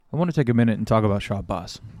I want to take a minute and talk about Shop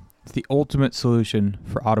Boss. It's the ultimate solution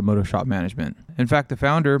for automotive shop management. In fact, the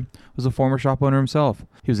founder was a former shop owner himself.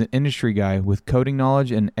 He was an industry guy with coding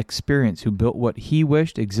knowledge and experience who built what he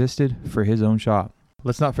wished existed for his own shop.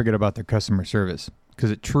 Let's not forget about their customer service,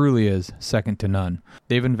 because it truly is second to none.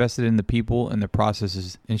 They've invested in the people and the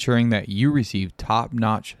processes, ensuring that you receive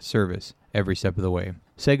top-notch service every step of the way.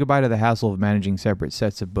 Say goodbye to the hassle of managing separate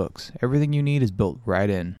sets of books. Everything you need is built right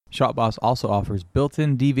in. ShopBoss also offers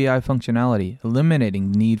built-in DVI functionality,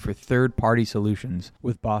 eliminating the need for third-party solutions.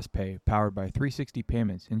 With Boss Pay, powered by 360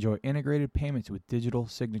 Payments, enjoy integrated payments with digital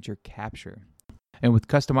signature capture. And with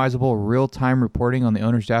customizable real-time reporting on the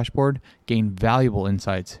owner's dashboard, gain valuable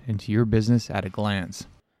insights into your business at a glance.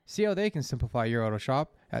 See how they can simplify your auto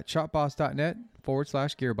shop at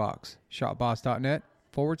shopboss.net/gearbox.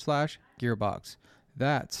 shopboss.net/gearbox.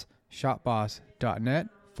 That's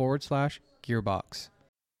shopboss.net/gearbox.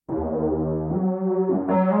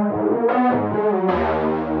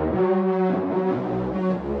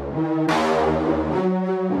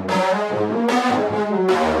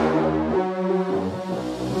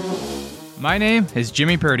 My name is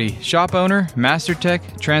Jimmy Purdy, shop owner, master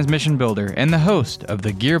tech, transmission builder, and the host of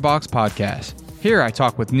the Gearbox Podcast. Here I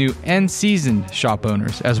talk with new and seasoned shop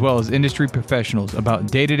owners, as well as industry professionals about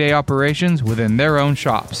day-to-day operations within their own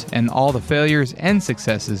shops and all the failures and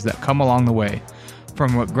successes that come along the way.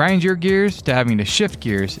 From what grinds your gears to having to shift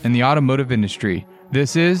gears in the automotive industry,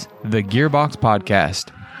 this is the Gearbox Podcast.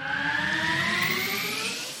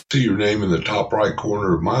 See your name in the top right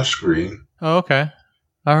corner of my screen. Oh, okay.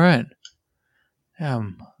 All right. Yeah,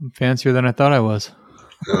 I'm fancier than I thought I was.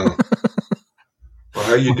 Yeah. Well,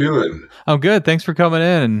 how you doing? I'm good. Thanks for coming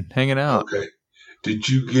in and hanging out. Okay. Did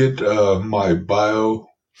you get my bio?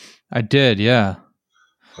 I did, yeah.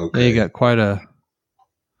 Okay. Yeah, you got quite a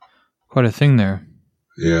thing there.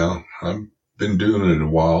 Yeah, I've been doing it a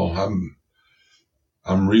while.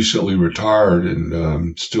 I'm recently retired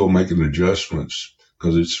and still making adjustments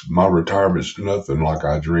because my retirement's nothing like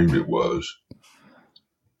I dreamed it was.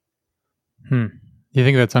 You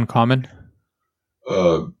think that's uncommon?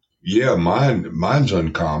 Yeah, mine's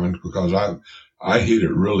uncommon because I hit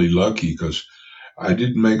it really lucky because I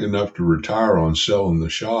didn't make enough to retire on selling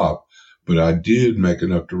the shop, but I did make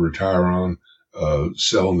enough to retire on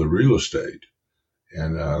selling the real estate.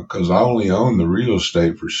 And because I only owned the real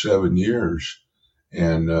estate for 7 years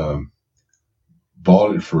and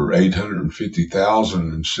bought it for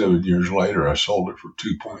 $850,000, and 7 years later I sold it for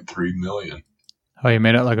 $2.3 million. Oh, you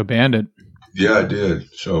made it like a bandit. Yeah, I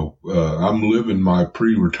did. So I'm living my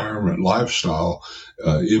pre-retirement lifestyle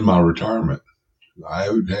in my retirement. I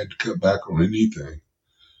haven't had to cut back on anything.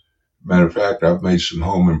 Matter of fact, I've made some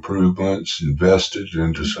home improvements, invested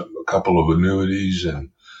into a couple of annuities,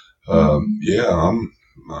 and yeah,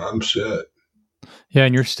 I'm set. Yeah,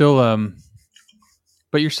 and you're still,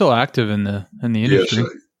 but you're still active in the industry.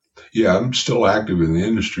 Yes, yeah, I'm still active in the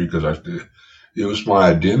industry because it was my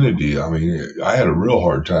identity. I mean, I had a real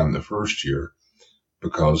hard time the first year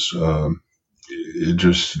because I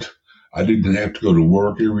didn't have to go to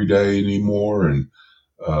work every day anymore. And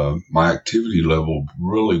my activity level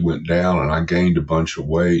really went down and I gained a bunch of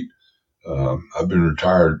weight. I've been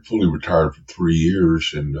fully retired for 3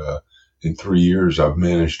 years. And in 3 years, I've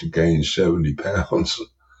managed to gain 70 pounds. It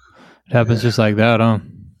happens just like that, huh?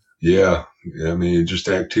 Yeah. I mean, just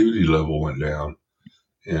activity level went down.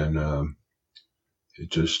 And it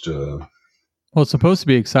just well, it's supposed to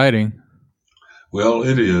be exciting. Well,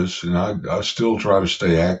 it is, and I still try to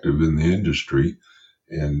stay active in the industry,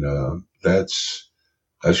 and that's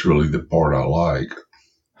really the part I like.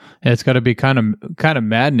 Yeah, it's got to be kind of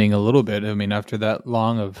maddening a little bit. I mean, after that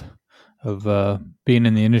long of being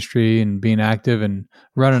in the industry and being active and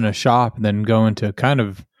running a shop, and then going to kind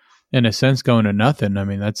of, in a sense, going to nothing. I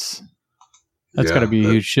mean, that's got to be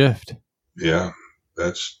a huge shift. Yeah,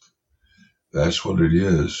 that's what it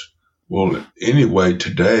is. Well, anyway,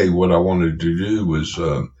 today what I wanted to do was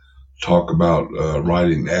talk about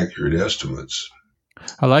writing accurate estimates.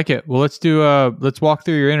 I like it. Well, let's walk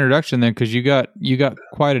through your introduction then, because you got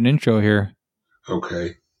quite an intro here.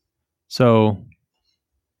 Okay. So,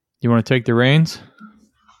 you want to take the reins?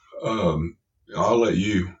 I'll let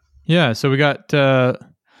you. Yeah. So we got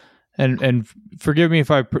and forgive me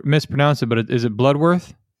if I mispronounce it, but is it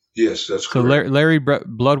Bloodworth? Yes, that's so correct. Larry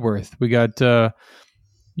Bloodworth. We got.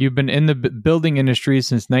 You've been in the building industry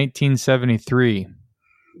since 1973.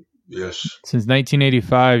 Yes. Since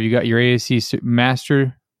 1985, you got your ASE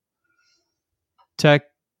Master Tech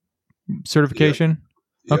certification.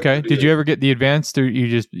 Yeah, okay. Did you ever get the advanced, or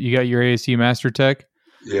you got your ASE Master Tech?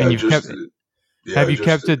 Yeah. And have you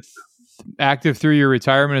kept it active through your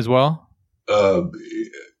retirement as well?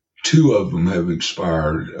 2 of them have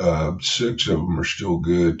expired. 6 of them are still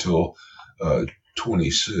good till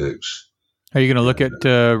 26. Are you going to look at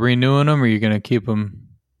renewing them, or are you going to keep them?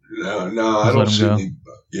 No, I don't see any.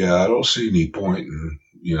 Yeah, I don't see any point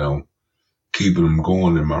in keeping them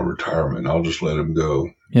going in my retirement. I'll just let them go.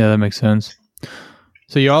 Yeah, that makes sense.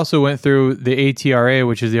 So you also went through the ATRA,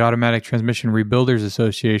 which is the Automatic Transmission Rebuilders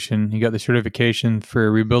Association. You got the certification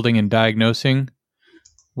for rebuilding and diagnosing.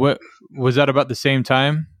 What was that about the same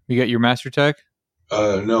time you got your Master Tech?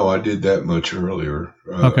 No, I did that much earlier.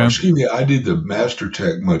 Okay. Excuse me, I did the Master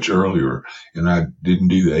Tech much earlier, and I didn't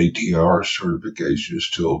do the ATR certifications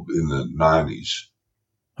till in the 90s.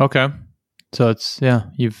 Okay. So it's,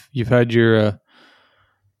 you've had your,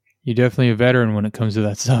 you're definitely a veteran when it comes to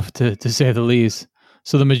that stuff, to say the least.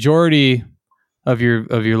 So the majority of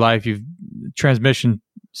your life, you've transmission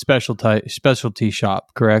specialty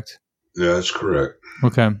shop, correct? Yeah, that's correct.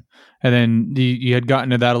 Okay. And then you had gotten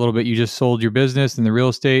to that a little bit. You just sold your business in the real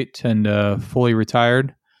estate and fully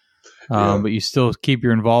retired, but you still keep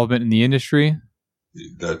your involvement in the industry.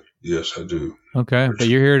 Yes, I do. Okay, but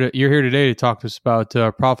you're here today to talk to us about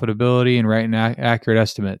profitability and writing accurate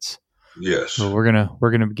estimates. Yes. So we're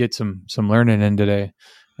gonna get some learning in today,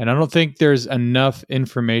 and I don't think there's enough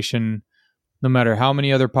information. No matter how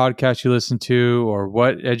many other podcasts you listen to or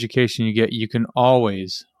what education you get, you can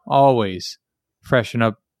always freshen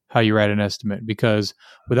up how you write an estimate, because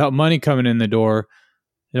without money coming in the door,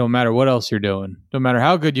 it don't matter what else you're doing. No matter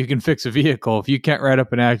how good you can fix a vehicle, if you can't write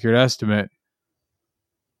up an accurate estimate,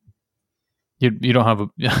 you don't have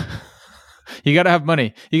you got to have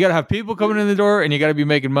money. You got to have people coming in the door, and you got to be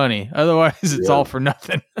making money. Otherwise, it's all for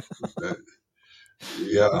nothing.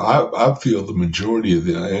 Yeah, I feel the majority of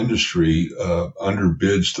the industry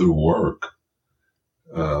underbids their work.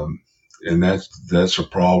 And that's a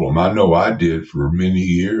problem. I know I did for many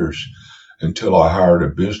years until I hired a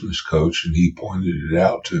business coach, and he pointed it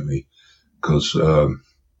out to me, because,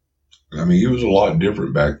 it was a lot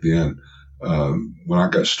different back then. When I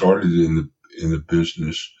got started in the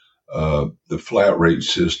business, the flat rate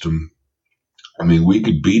system, we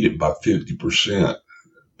could beat it by 50%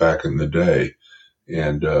 back in the day.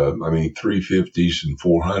 And, 350s and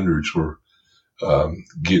 400s were,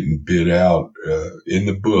 getting bid out, in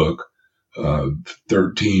the book,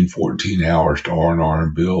 13, 14 hours to R&R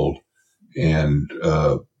and build. And,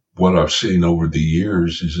 what I've seen over the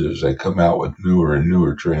years is as they come out with newer and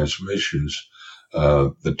newer transmissions,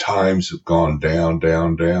 the times have gone down.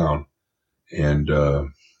 And,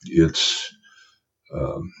 it's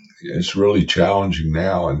really challenging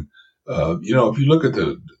now. And, if you look at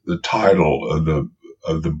the title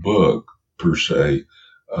of the book per se,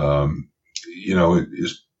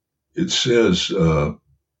 it says,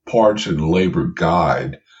 parts and labor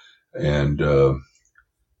guide, and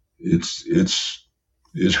it's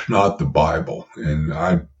not the Bible. And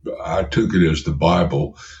I took it as the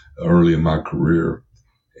Bible early in my career,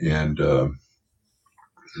 and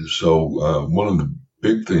so one of the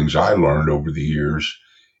big things I learned over the years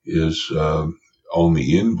is on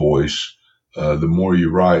the invoice, the more you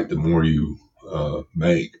write, the more you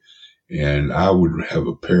make. And I would have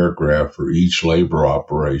a paragraph for each labor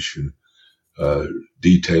operation,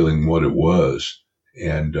 detailing what it was.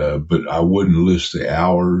 And, but I wouldn't list the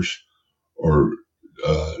hours or,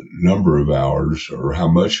 number of hours or how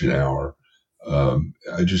much an hour.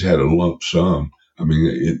 I just had a lump sum.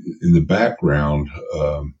 In the background,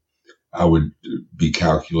 I would be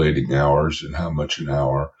calculating hours and how much an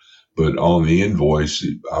hour, but on the invoice,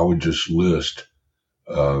 I would just list,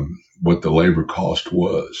 what the labor cost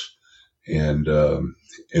was. And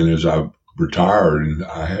as I retired and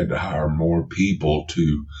I had to hire more people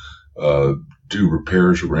to do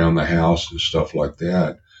repairs around the house and stuff like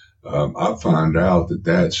that, I find out that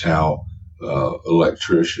that's how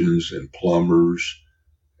electricians and plumbers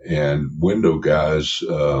and window guys,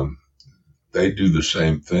 they do the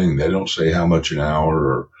same thing. They don't say how much an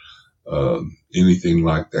hour or anything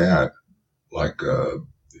like that. Like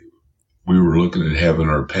we were looking at having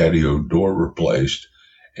our patio door replaced,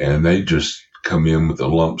 and they just come in with a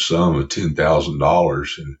lump sum of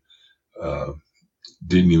 $10,000 and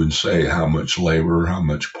didn't even say how much labor, how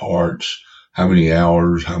much parts, how many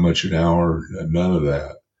hours, how much an hour, none of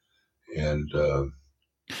that. And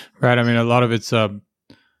right. A lot of it's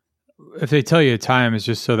if they tell you a time, it's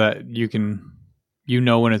just so that you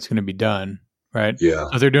when it's going to be done, right? Yeah.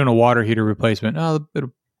 So if they're doing a water heater replacement,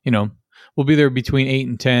 we'll be there between 8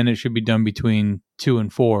 and 10. It should be done between 2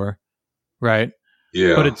 and 4, right?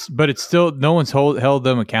 Yeah. But it's still, no one's held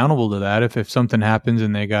them accountable to that. If something happens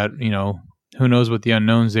and they got, who knows what the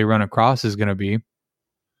unknowns they run across is going to be.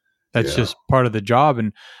 That's just part of the job.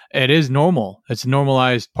 And it is normal. It's a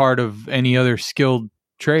normalized part of any other skilled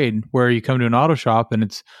trade where you come to an auto shop and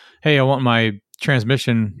it's, hey, I want my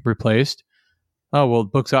transmission replaced. Oh, well,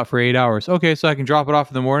 it books out for 8 hours. Okay, so I can drop it off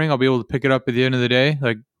in the morning. I'll be able to pick it up at the end of the day.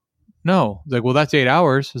 Like, no. Like, well, that's 8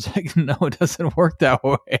 hours. It's like, no, it doesn't work that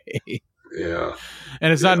way. Yeah.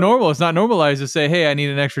 And it's not normal. It's not normalized to say, hey, I need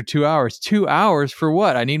an extra 2 hours. 2 hours for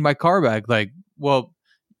what? I need my car back. Like, well,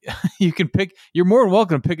 you're more than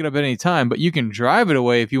welcome to pick it up at any time, but you can drive it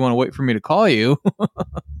away if you want to wait for me to call you.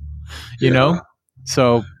 You know?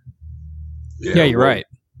 So, yeah, you're right.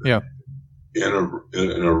 Yeah. In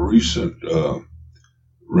a recent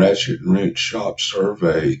Ratchet and Wrench shop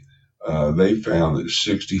survey, they found that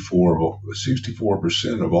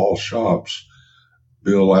 64% of all shops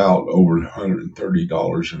bill out over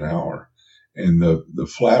 $130 an hour. And the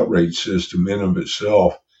flat rate system in of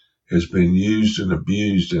itself has been used and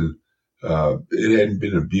abused, and it hadn't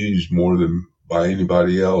been abused more than by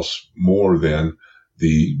anybody else more than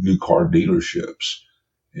the new car dealerships.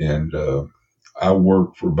 And I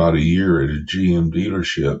worked for about a year at a GM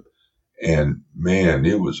dealership, and man,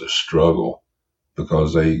 it was a struggle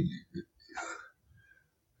because you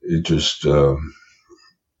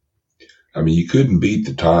couldn't beat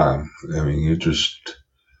the time. I mean,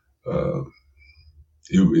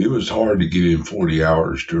 it was hard to get in 40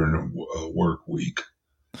 hours during a work week.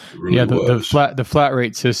 Really the flat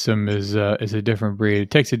rate system is a different breed.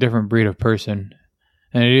 It takes a different breed of person,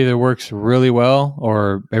 and it either works really well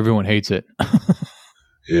or everyone hates it.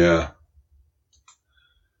 Yeah.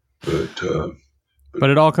 But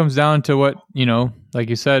it all comes down to what, like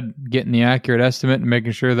you said, getting the accurate estimate and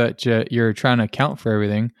making sure that you're trying to account for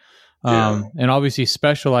everything. And obviously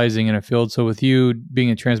specializing in a field. So with you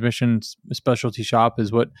being a transmission specialty shop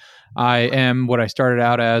is what I started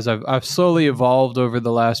out as. I've slowly evolved over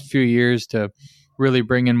the last few years to really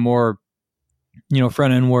bring in more,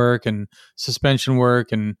 front end work and suspension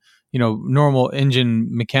work and, normal engine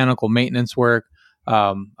mechanical maintenance work.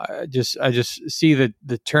 I just see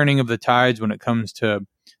the turning of the tides when it comes to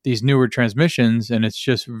these newer transmissions, and it's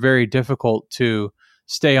just very difficult to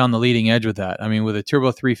stay on the leading edge with that. I mean, with a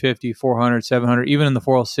turbo 350, 400, 700, even in the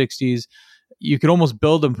 4L60s, you could almost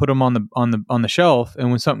build them, put them on the shelf, and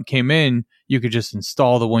when something came in, you could just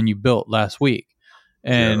install the one you built last week.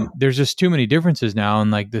 And there's just too many differences now.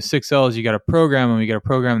 And like the 6Ls, you got to program them, you got to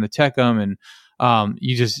program the tech them, and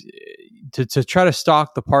you just to try to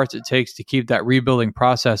stock the parts it takes to keep that rebuilding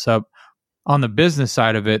process up. On the business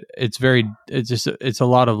side of it, it's a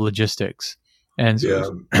lot of logistics. And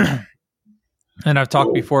and I've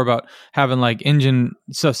talked before about having like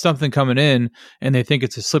something coming in and they think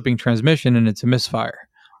it's a slipping transmission and it's a misfire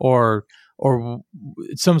or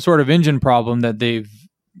some sort of engine problem that they've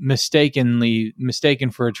mistaken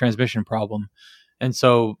for a transmission problem. And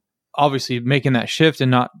so obviously making that shift and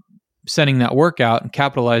not sending that work out and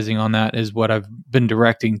capitalizing on that is what I've been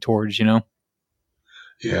directing towards,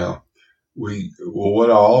 Yeah. What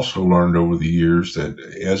I also learned over the years that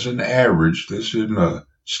as an average, this isn't a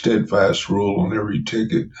steadfast rule on every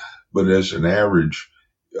ticket, but as an average,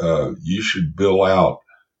 you should bill out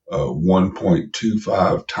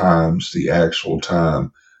 1.25 times the actual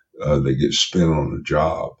time that gets spent on the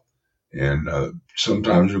job. And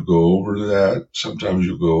sometimes you'll go over that, sometimes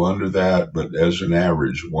you'll go under that, but as an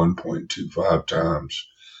average, 1.25 times.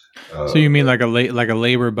 So you mean like a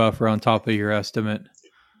labor buffer on top of your estimate?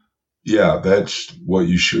 Yeah, that's what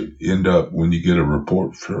you should end up when you get a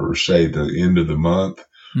report for, say, the end of the month.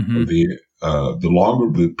 Mm-hmm. The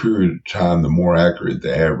longer the period of time, the more accurate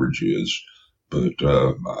the average is. But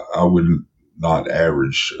I wouldn't not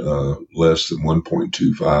average less than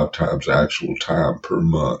 1.25 times actual time per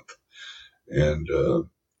month. And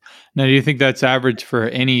now, do you think that's average for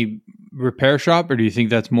any repair shop, or do you think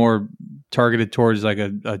that's more targeted towards like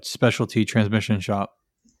a specialty transmission shop?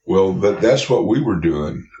 Well, that's what we were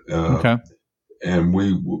doing. Okay. And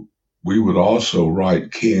we would also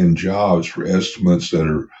write canned jobs for estimates that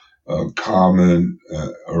are common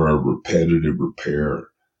or a repetitive repair,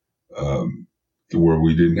 to where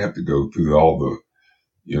we didn't have to go through all the,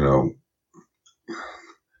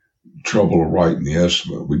 trouble of writing the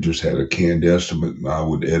estimate. We just had a canned estimate, and I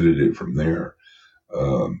would edit it from there.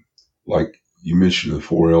 Like you mentioned, the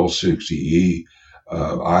 4L60E,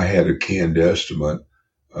 I had a canned estimate.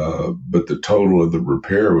 But the total of the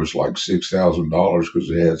repair was like $6,000 because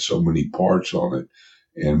it had so many parts on it.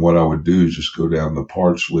 And what I would do is just go down the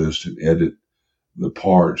parts list and edit the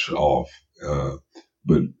parts off.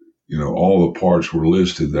 But all the parts were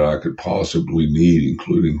listed that I could possibly need,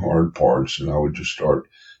 including hard parts. And I would just start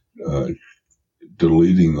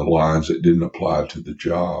deleting the lines that didn't apply to the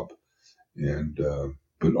job. And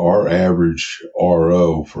but our average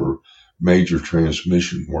RO for major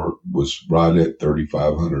transmission work was right at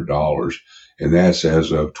 $3,500, and that's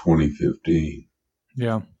as of 2015.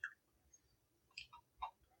 Yeah.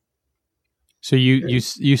 So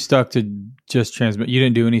you stuck to just transmit. You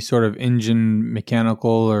didn't do any sort of engine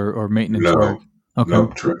mechanical or maintenance work. Okay.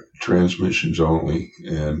 No, transmissions only,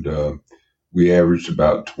 and we averaged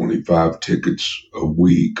about 25 tickets a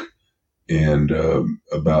week, and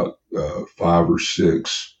about 5 or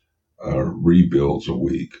 6 rebuilds a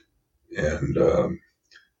week. And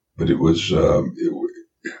but it was, I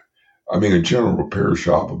mean, a general repair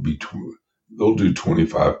shop will be they'll do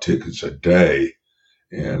 25 tickets a day,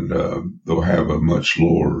 and they'll have a much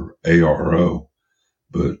lower ARO.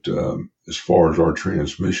 But as far as our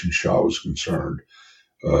transmission shop was concerned,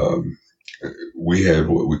 we had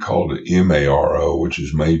what we called an MARO, which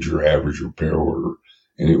is major average repair order,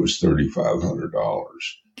 and it was $3,500.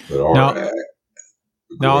 But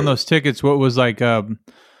now on those tickets, what was like an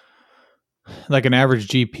average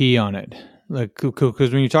GP on it? Like,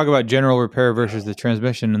 because when you talk about general repair versus the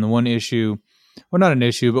transmission, and the one issue, well, not an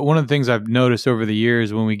issue, but one of the things I've noticed over the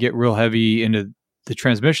years when we get real heavy into the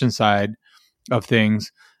transmission side of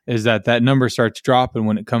things is that number starts dropping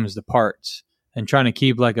when it comes to parts, and trying to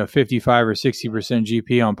keep like a 55 or 60%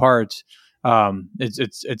 GP on parts.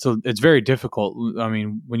 It's very difficult. I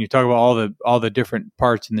mean, when you talk about all the different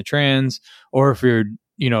parts in the trans, or if you're,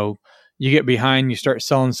 you get behind, you start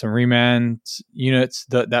selling some reman units,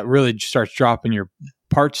 that really starts dropping your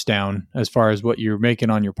parts down as far as what you're making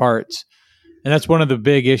on your parts. And that's one of the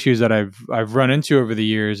big issues that I've run into over the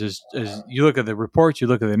years is you look at the reports, you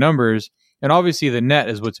look at the numbers, and obviously the net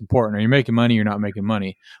is what's important. Are you making money? You're not making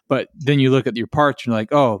money. But then you look at your parts and you're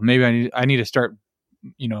like, oh, maybe I need to start,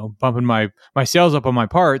 bumping my sales up on my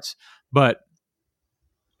parts. But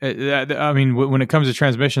I mean, when it comes to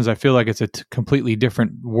transmissions, I feel like it's a completely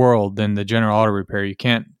different world than the general auto repair. You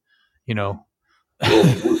can't, well,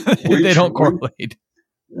 they don't correlate.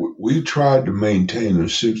 We tried to maintain a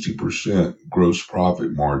 60% gross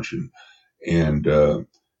profit margin, and I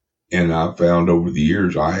found over the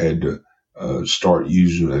years I had to start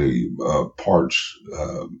using a parts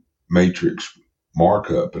matrix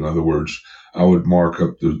markup. In other words, I would mark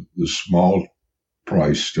up the small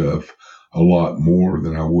price stuff a lot more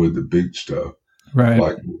than I would the big stuff. Right.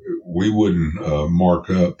 Like we wouldn't mark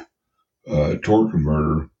up a torque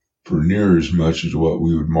converter for near as much as what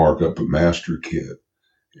we would mark up a master kit.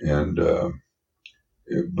 And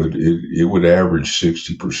but it would average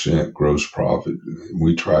 60% gross profit.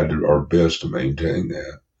 We tried our best to maintain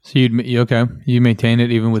that. So you maintain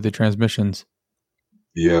it even with the transmissions.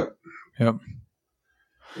 Yeah. Yep.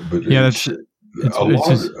 But yeah,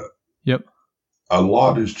 a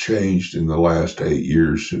lot has changed in the last 8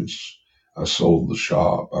 years since I sold the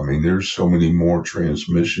shop. I mean, there's so many more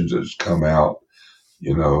transmissions that's come out.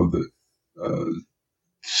 The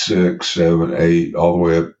 6, 7, 8, all the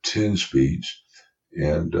way up 10 speeds.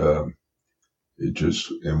 And and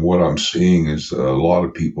what I'm seeing is a lot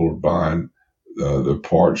of people are buying the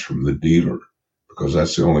parts from the dealer because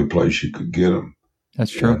that's the only place you could get them.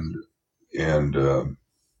 That's true. And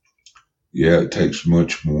it takes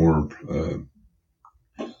much more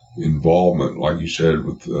involvement, like you said,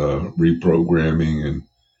 with reprogramming and,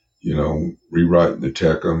 rewriting the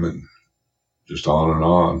Tecum and just on and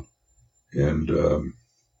on. And,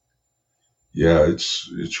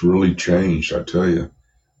 it's really changed, I tell you.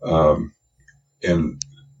 And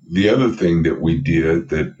the other thing that we did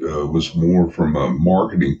that was more from a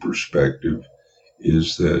marketing perspective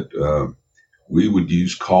is that we would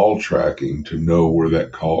use call tracking to know where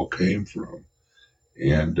that call came from.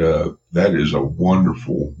 And that is a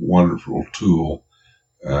wonderful, wonderful tool.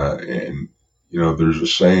 And, there's a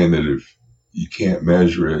saying that if you can't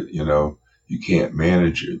measure it, you can't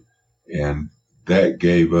manage it. And that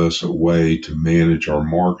gave us a way to manage our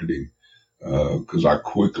marketing because I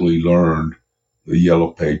quickly learned the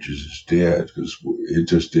Yellow Pages is dead because it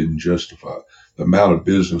just didn't justify. The amount of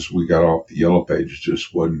business we got off the Yellow Pages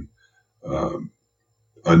just wasn't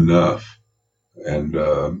enough. And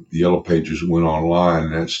the Yellow Pages went online,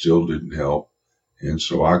 and that still didn't help. And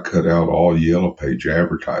so I cut out all Yellow Page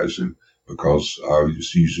advertising because I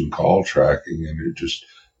was using call tracking, and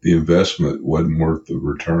the investment wasn't worth the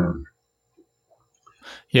return.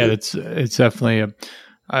 Yeah, it's definitely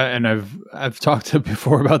and I've talked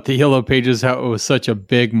before about the Yellow Pages, how it was such a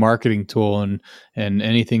big marketing tool, and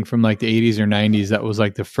anything from like the 80s or 90s, that was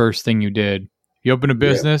like the first thing you did. You open a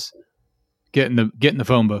business, get in the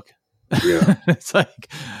phone book. Yeah, it's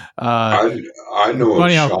like I know.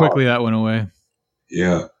 Funny how quickly that went away.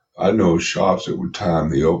 Yeah, I know shops that would time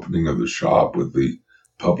the opening of the shop with the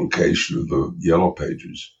publication of the Yellow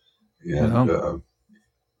Pages. And,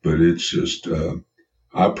 but it's just,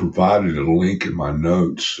 I provided a link in my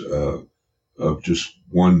notes, of just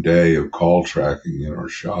one day of call tracking in our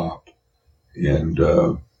shop. And,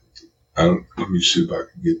 let me see if I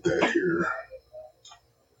can get that here.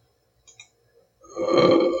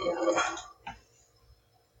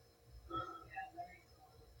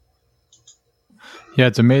 Yeah,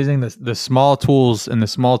 it's amazing the small tools and the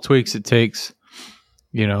small tweaks it takes,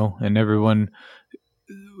 and everyone.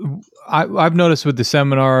 I've noticed with the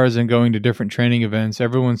seminars and going to different training events,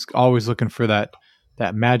 everyone's always looking for that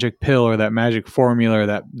magic pill or that magic formula or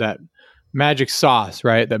that magic sauce,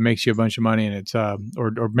 right? That makes you a bunch of money and it's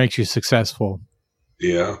or makes you successful.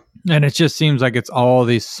 Yeah. And it just seems like it's all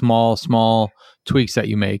these small tweaks that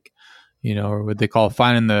you make, or what they call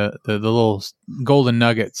finding the little golden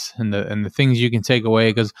nuggets and the things you can take away,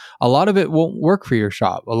 because a lot of it won't work for your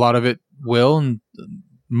shop. A lot of it will, and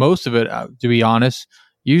most of it, to be honest,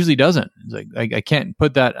 usually doesn't. It's like I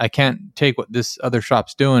can't take what this other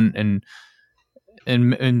shop's doing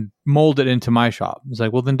and mold it into my shop. It's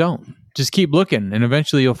like, well, then don't. Just keep looking, and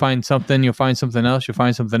eventually you'll find something. You'll find something else. You'll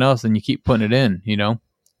find something else, and you keep putting it in, and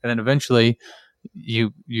then eventually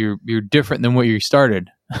you're different than what you started.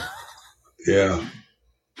 Yeah,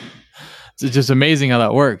 it's just amazing how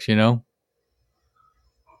that works, Well,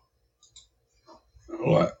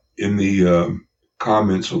 in the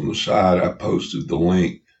comments on the side, I posted the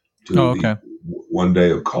link to the one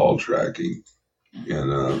day of call tracking,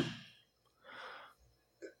 and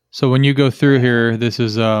so when you go through here, this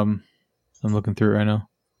is I'm looking through it right now.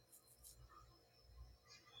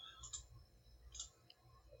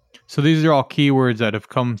 So these are all keywords that have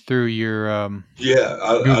come through your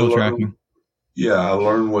Google tracking. Yeah, I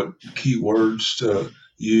learned what keywords to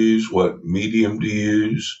use, what medium to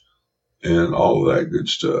use, and all of that good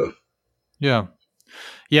stuff. Yeah.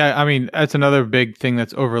 Yeah, I mean, that's another big thing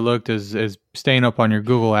that's overlooked is staying up on your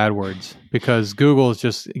Google Adwords, because Google is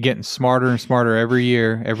just getting smarter and smarter every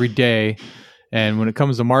year, every day. And when it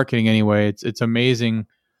comes to marketing anyway, it's amazing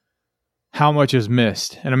how much is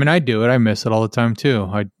missed. And I mean, I do it. I miss it all the time too.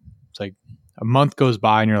 It's like a month goes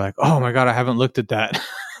by and you're like, oh my God, I haven't looked at that.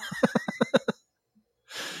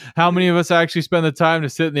 How many of us actually spend the time to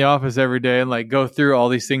sit in the office every day and like go through all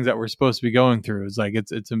these things that we're supposed to be going through? It's like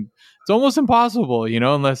it's almost impossible,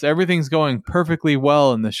 unless everything's going perfectly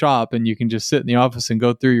well in the shop and you can just sit in the office and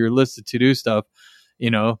go through your list of to-do stuff,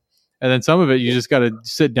 and then some of it you just got to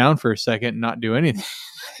sit down for a second and not do anything.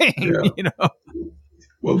 Yeah.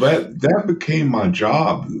 Well, that became my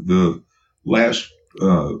job. The last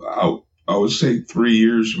I would say 3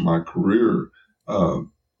 years of my career.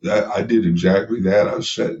 That I did exactly that. I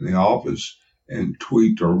sat in the office and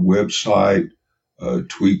tweaked our website,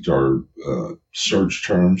 tweaked our search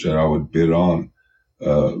terms that I would bid on.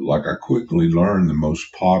 Like I quickly learned the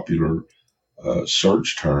most popular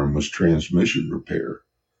search term was transmission repair.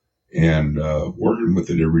 And working with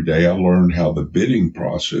it every day, I learned how the bidding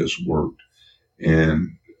process worked.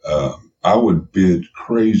 And I would bid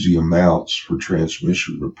crazy amounts for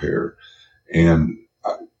transmission repair. And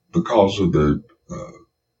because of the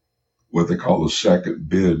what they call the second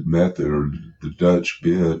bid method, or the Dutch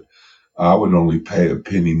bid, I would only pay a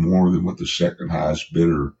penny more than what the second highest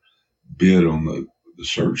bidder bid on the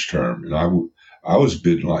search term. And I was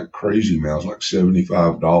bidding like crazy amounts, like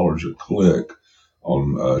 $75 a click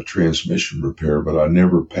on transmission repair, but I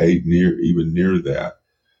never paid even near that.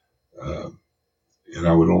 And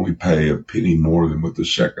I would only pay a penny more than what the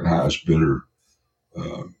second highest bidder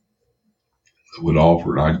would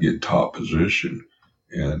offer, and I'd get top position.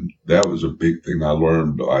 And that was a big thing I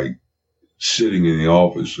learned by sitting in the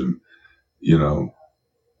office and,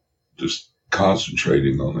 just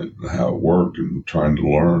concentrating on it and how it worked and trying to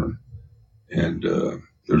learn. And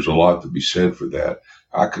there's a lot to be said for that.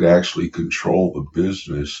 I could actually control the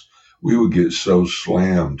business. We would get so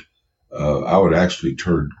slammed. I would actually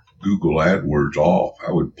turn Google Adwords off.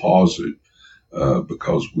 I would pause it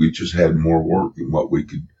because we just had more work than what we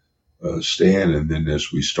could stand. And then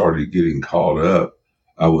as we started getting caught up,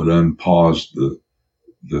 I would unpause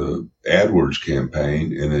the AdWords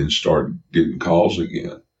campaign and then start getting calls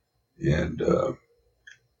again. And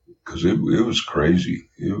because it was crazy.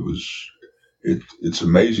 It's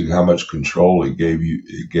amazing how much control it gave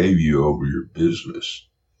you over your business.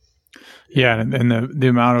 Yeah, and the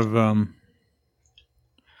amount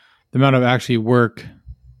of actually work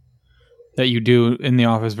that you do in the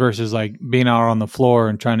office versus like being out on the floor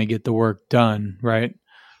and trying to get the work done, right?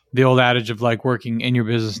 The old adage of like working in your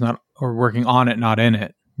business, or working on it, not in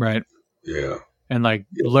it, right? Yeah. And like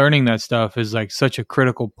learning that stuff is like such a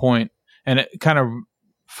critical point, and it kind of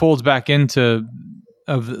folds back into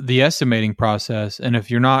of the estimating process. And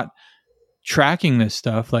if you're not tracking this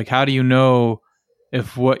stuff, like how do you know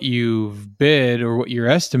if what you've bid or what you're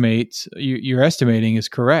estimating is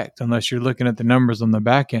correct, unless you're looking at the numbers on the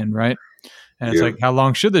back end, right? And it's like, how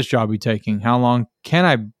long should this job be taking? How long can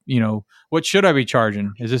I, what should I be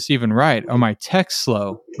charging? Is this even right? Are my techs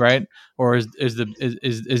slow, right? Or is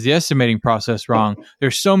the estimating process wrong?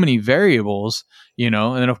 There's so many variables, and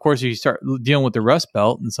then of course you start dealing with the Rust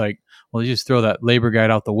Belt, and it's like, well, you just throw that labor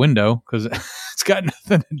guide out the window because it's got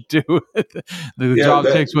nothing to do with it. The job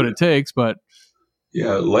takes what it takes, but.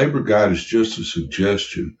 Yeah, labor guide is just a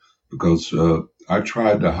suggestion because I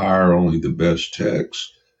tried to hire only the best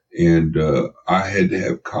techs, and I had to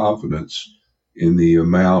have confidence in the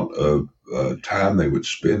amount of time they would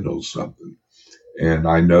spend on something. And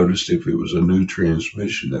I noticed if it was a new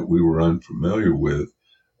transmission that we were unfamiliar with,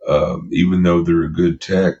 even though they're a good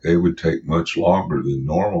tech, they would take much longer than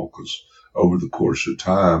normal because over the course of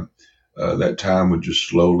time, that time would just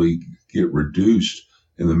slowly get reduced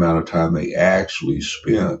in the amount of time they actually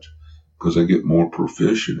spent because they get more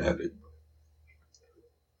proficient at it.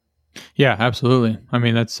 Yeah, absolutely. I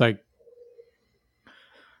mean, that's like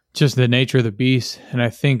just the nature of the beast. And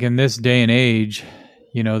I think in this day and age,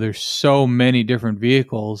 there's so many different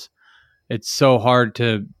vehicles. It's so hard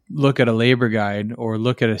to look at a labor guide or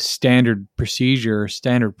look at a standard procedure or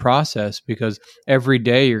standard process because every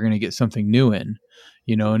day you're going to get something new in.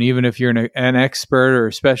 And even if you're an expert or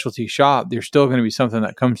a specialty shop, there's still going to be something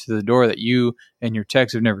that comes to the door that you and your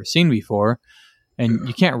techs have never seen before. And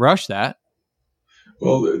you can't rush that.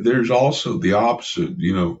 Well, there's also the opposite,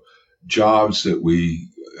 jobs that we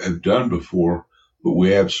have done before, but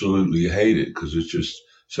we absolutely hate it because it's just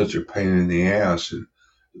such a pain in the ass. And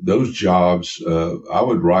those jobs, I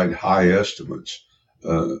would write high estimates.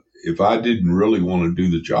 If I didn't really want to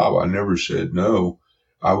do the job, I never said no.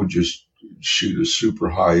 I would just shoot a super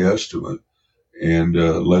high estimate and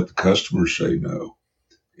let the customer say no.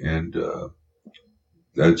 And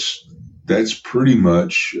that's pretty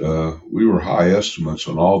much, we were high estimates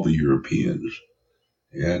on all the Europeans.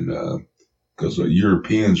 And because the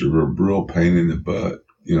Europeans are a real pain in the butt,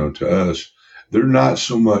 to us. They're not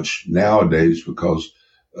so much nowadays because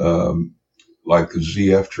like the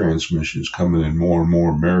ZF transmissions coming in more and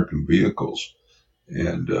more American vehicles.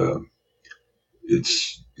 And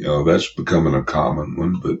it's, that's becoming a common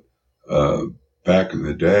one. But back in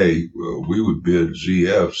the day, we would bid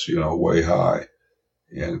ZFs, way high.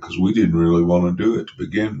 And because we didn't really want to do it to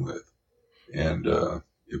begin with. And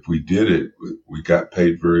if we did it, we got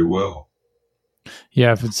paid very well.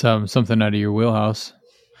 Yeah, if it's something out of your wheelhouse,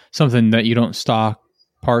 something that you don't stock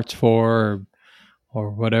parts for or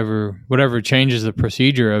whatever changes the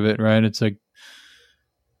procedure of it, right? It's like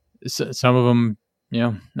some of them,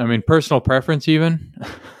 I mean, personal preference even.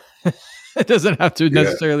 It doesn't have to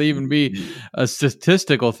necessarily even be a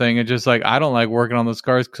statistical thing. It's just like, I don't like working on those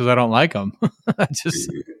cars because I don't like them.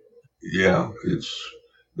 Yeah,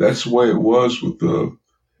 that's the way it was with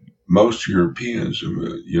most Europeans.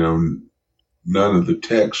 None of the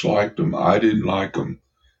techs liked them. I didn't like them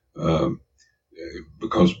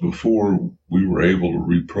because before we were able to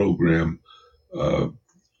reprogram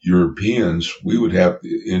Europeans, we would have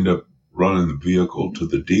to end up running the vehicle to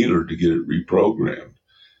the dealer to get it reprogrammed.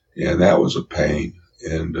 And that was a pain.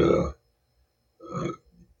 And,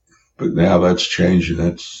 but now that's changing.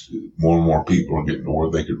 That's more and more people are getting to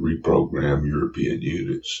where they could reprogram European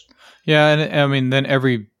units. Yeah. And I mean, then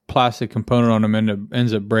every plastic component on them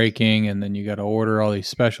ends up breaking, and then you got to order all these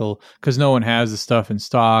special, because no one has the stuff in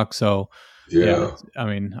stock. So yeah, I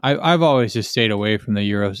mean, I've always just stayed away from the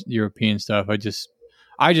European stuff. I just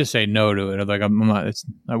say no to it. Like, I'm not,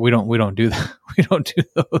 we don't do that. We don't do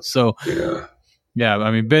those. So yeah,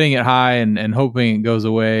 I mean, bidding it high and hoping it goes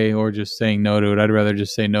away, or just saying no to it. I'd rather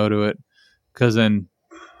just say no to it, because then,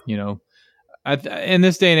 in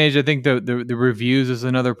this day and age, I think the reviews is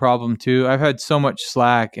another problem too. I've had so much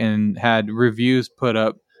slack and had reviews put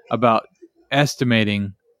up about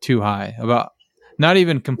estimating too high, about not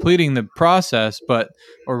even completing the process,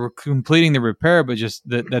 or completing the repair, but just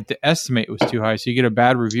that the estimate was too high. So you get a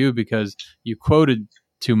bad review because you quoted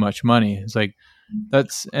too much money. It's like,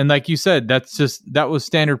 and like you said, that was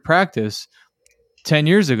standard practice 10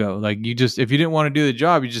 years ago. Like, if you didn't want to do the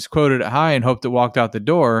job, you just quoted it high and hoped it walked out the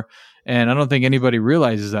door. And I don't think anybody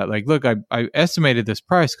realizes that. Like, look, I estimated this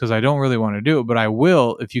price because I don't really want to do it, but I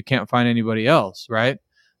will if you can't find anybody else, right?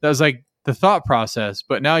 That was like the thought process.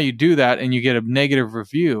 But now you do that and you get a negative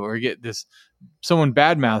review, or get someone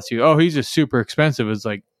badmouths you. Oh, he's just super expensive. It's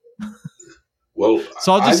like, well,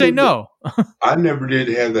 so I'll just say no. I never did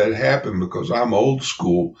have that happen because I'm old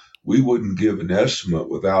school. We wouldn't give an estimate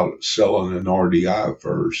without selling an RDI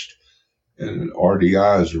first. And an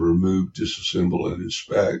RDI is a remove, disassemble, and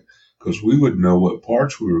inspect, because we wouldn't know what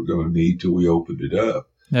parts we were going to need till we opened it up.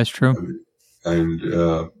 That's true.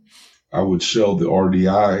 And I would sell the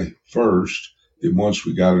RDI first. Then once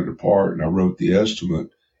we got it apart and I wrote the estimate,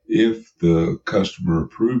 if the customer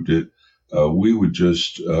approved it, we would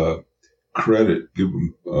just give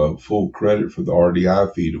them full credit for the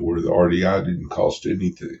RDI fee to where the RDI didn't cost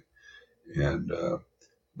anything. And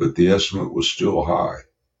but the estimate was still high.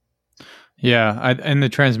 Yeah, in the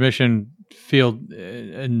transmission field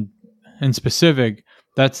in specific,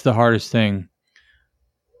 that's the hardest thing.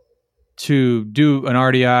 To do an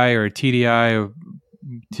RDI or a TDI, or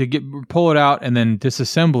to pull it out and then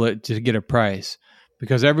disassemble it to get a price,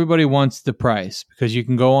 because everybody wants the price, because you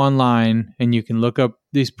can go online and you can look up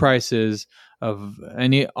these prices of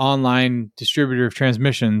any online distributor of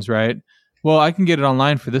transmissions, right? Well, I can get it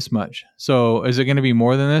online for this much. So is it going to be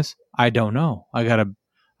more than this? I don't know. I've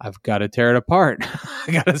got to tear it apart.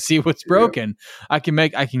 I got to see what's broken. Yeah.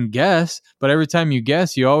 I can guess, but every time you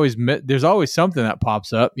guess, there's always something that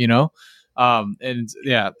pops up, and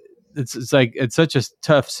yeah, it's like, it's such a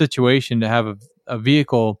tough situation to have a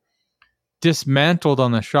vehicle dismantled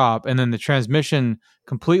on the shop and then the transmission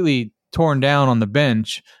completely torn down on the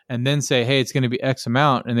bench, and then say, hey, it's going to be X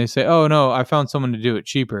amount. And they say, oh no, I found someone to do it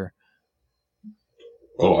cheaper.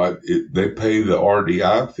 Well, they pay the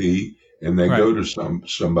RDI fee and they go to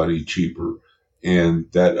somebody cheaper, and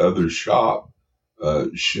that other shop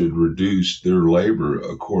should reduce their labor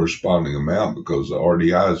a corresponding amount because the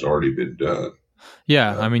RDI has already been done.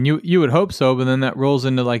 Yeah, I mean, you would hope so, but then that rolls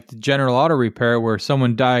into like the general auto repair where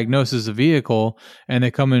someone diagnoses a vehicle and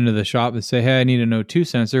they come into the shop and say, hey, I need an O2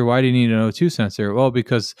 sensor. Why do you need an O2 sensor? Well,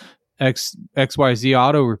 because XYZ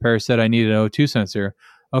auto repair said I need an O2 sensor.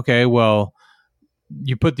 Okay, well,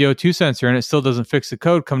 you put the O2 sensor in, it still doesn't fix the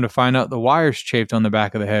code. Come to find out the wire's chafed on the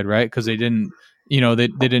back of the head, right? Because they didn't, they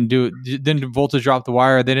didn't voltage drop the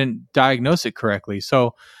wire. They didn't diagnose it correctly.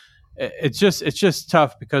 So it's just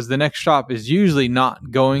tough because the next shop is usually not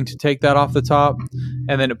going to take that off the top.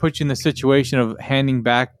 And then it puts you in the situation of handing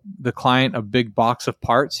back the client a big box of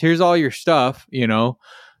parts. Here's all your stuff,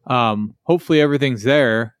 hopefully everything's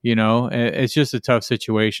there, it's just a tough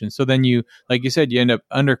situation. So then you, like you said, you end up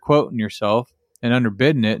underquoting yourself and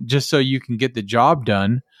underbidding it just so you can get the job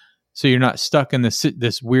done. So you're not stuck in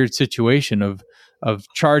this weird situation of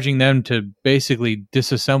charging them to basically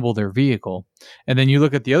disassemble their vehicle. And then you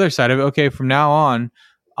look at the other side of it. Okay, from now on,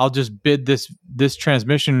 I'll just bid this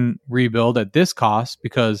transmission rebuild at this cost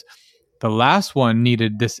because the last one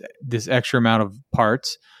needed this extra amount of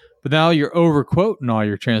parts. But now you're overquoting all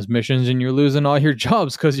your transmissions and you're losing all your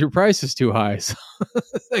jobs because your price is too high. So,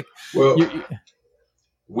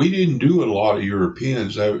 we didn't do a lot of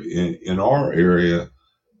Europeans in our area.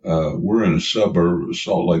 We're in a suburb of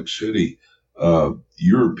Salt Lake City.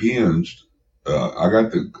 Europeans, I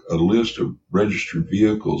got a list of registered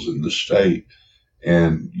vehicles in the state,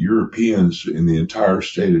 and Europeans in the entire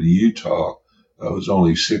state of Utah was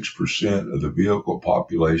only 6% of the vehicle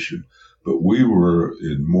population. But we were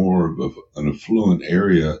in more of an affluent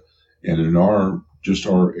area, and in our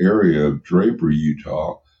area of Draper,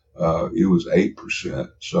 Utah, it was 8%.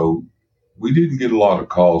 So we didn't get a lot of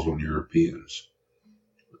calls on Europeans.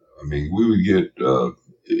 I mean, we would get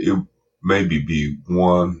it maybe be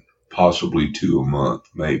one, possibly two a month,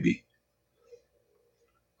 maybe.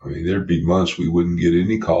 I mean, there'd be months we wouldn't get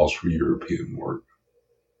any calls for European work.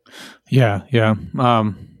 Yeah.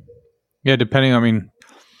 Depending. I mean,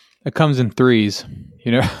 it comes in threes,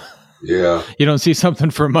 Yeah. You don't see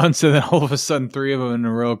something for months, and then all of a sudden, three of them in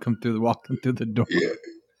a row walking through the door.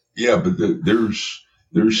 Yeah, but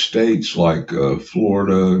there's states like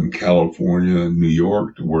Florida and California and New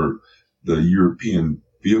York where the European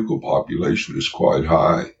vehicle population is quite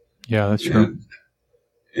high. Yeah, that's true.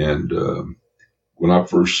 And when I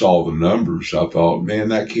first saw the numbers, I thought, man,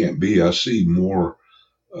 that can't be. I see more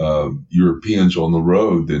Europeans on the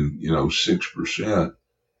road than 6%.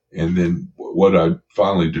 And then what I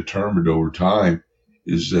finally determined over time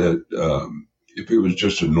is that if it was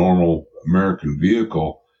just a normal American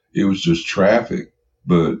vehicle, it was just traffic.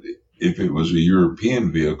 But if it was a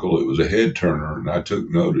European vehicle, it was a head turner, and I took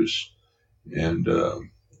notice. And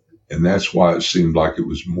that's why it seemed like it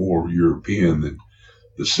was more European than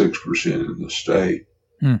the 6% in the state.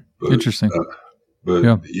 But, interesting.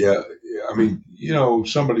 Yeah, I mean,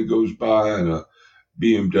 somebody goes by in a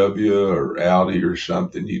BMW or Audi or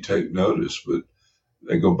something, you take notice, but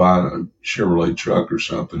they go by in a Chevrolet truck or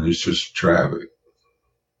something, it's just traffic.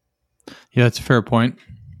 Yeah, that's a fair point.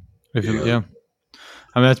 Yeah.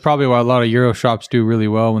 I mean, that's probably why a lot of Euro shops do really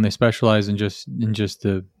well when they specialize in just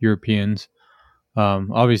the Europeans.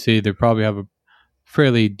 Obviously, they probably have a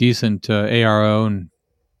fairly decent ARO and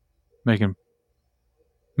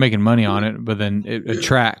making money on it, but then it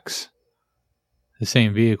attracts the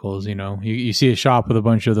same vehicles. You see a shop with a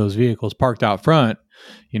bunch of those vehicles parked out front.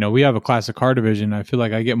 We have a classic car division. I feel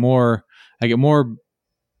like I get more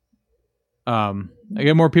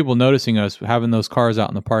people noticing us having those cars out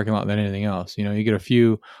in the parking lot than anything else. You get a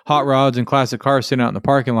few hot rods and classic cars sitting out in the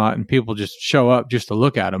parking lot, and people just show up just to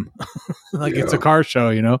look at them, like it's a car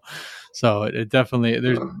show. So it definitely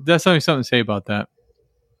there's definitely something to say about that.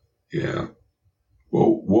 Yeah.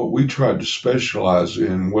 Well, what we tried to specialize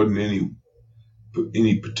in wasn't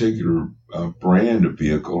any particular brand of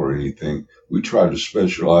vehicle or anything. We tried to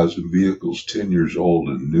specialize in vehicles 10 years old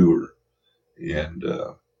and newer, and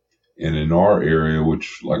in our area,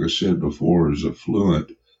 which, like I said before, is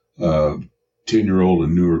affluent, 10-year-old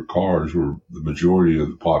and newer cars were the majority of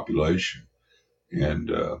the population. And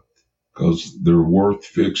because they're worth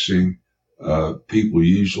fixing, people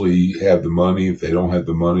usually have the money. If they don't have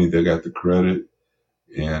the money, they got the credit.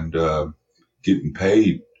 And getting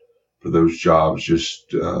paid for those jobs just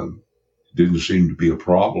didn't seem to be a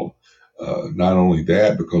problem. Not only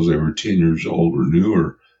that, because they were 10 years old or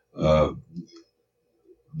newer,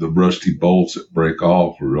 the rusty bolts that break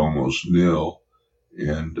off were almost nil,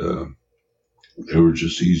 and they were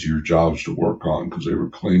just easier jobs to work on because they were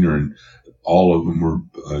cleaner, and all of them were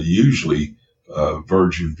usually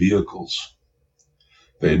virgin vehicles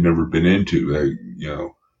they had never been into.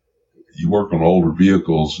 You work on older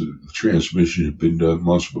vehicles, the transmission had been done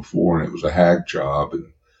months before, and it was a hack job,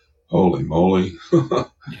 and holy moly.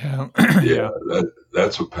 Yeah,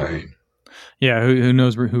 that's a pain. Yeah, who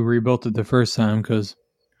knows who rebuilt it the first time, because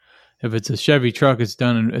if it's a Chevy truck, it's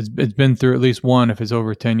done, and it's been through at least one if it's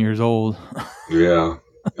over 10 years old. Yeah,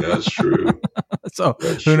 that's true. So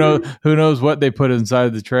who knows what they put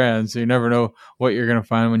inside the trans, so you never know what you're going to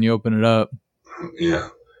find when you open it up. Yeah.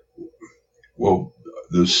 Well,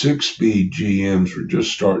 the 6-speed GMs were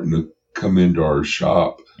just starting to come into our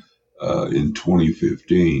shop in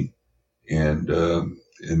 2015, and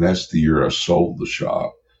that's the year I sold the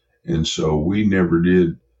shop. And so we never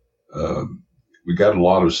did. We got a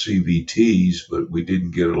lot of CVTs, but we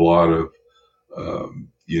didn't get a lot of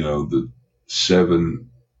the 7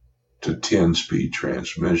 to 10 speed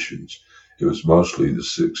transmissions. It was mostly the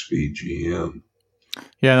 6-speed GM.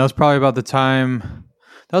 Yeah, that was probably about the time.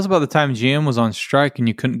 That was about the time GM was on strike, and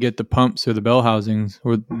you couldn't get the pumps or the bell housings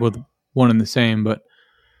with one and the same. But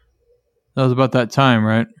that was about that time,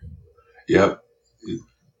 right? Yep,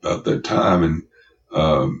 about that time,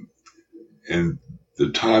 and the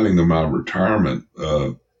timing of my retirement,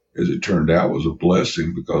 as it turned out, was a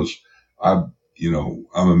blessing because I'm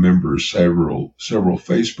a member of several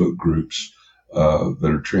Facebook groups that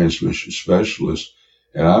are transmission specialists,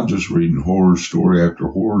 and I'm just reading horror story after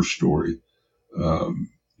horror story.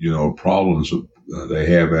 Problems they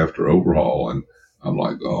have after overhaul. And I'm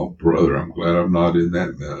like, oh, brother, I'm glad I'm not in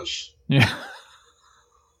that mess. Yeah.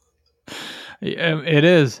 It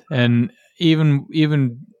is. And even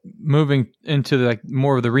moving into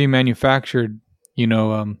more of the remanufactured,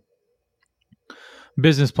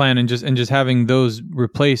 business plan and just having those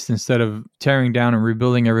replaced instead of tearing down and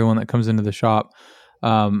rebuilding everyone that comes into the shop.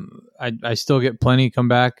 I still get plenty come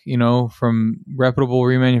back, from reputable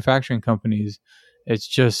remanufacturing companies. It's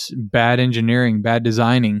just bad engineering, bad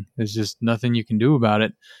designing. There's just nothing you can do about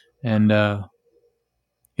it. And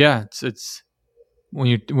it's when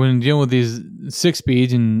you're dealing with these 6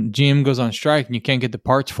 speeds and GM goes on strike and you can't get the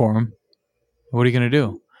parts for them, what are you going to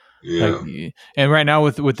do? Yeah. And right now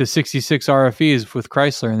with the 66 RFEs with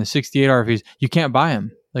Chrysler and the 68 RFEs, you can't buy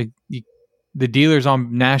them. The dealer's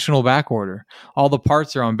on national back order. All the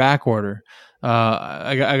parts are on back order.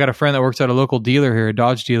 I got a friend that works at a local dealer here, a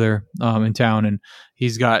Dodge dealer in town, and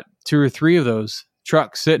he's got 2 or 3 of those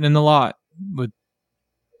trucks sitting in the lot with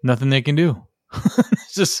nothing they can do.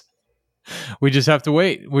 We just have to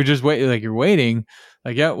wait. We just wait. Like, you're waiting.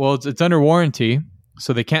 Like, yeah, well, it's under warranty,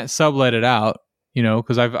 so they can't sublet it out.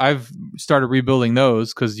 Because I've started rebuilding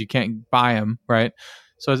those because you can't buy them, right?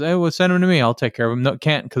 So I was, hey, well, send them to me. I'll take care of them. No,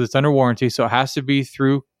 can't, because it's under warranty. So it has to be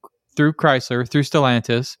through Chrysler, through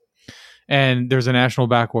Stellantis, and there's a national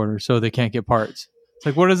back order, so they can't get parts. It's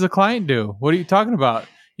like, what does the client do? What are you talking about?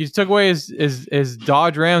 You took away his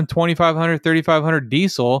Dodge Ram 2500, 3500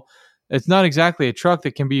 diesel. It's not exactly a truck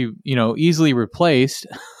that can be, easily replaced.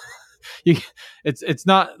 It's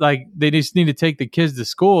not like they just need to take the kids to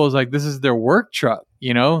school. It's like, this is their work truck,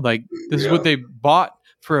 this is what they bought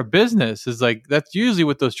for a business. Is like, that's usually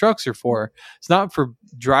what those trucks are for. It's not for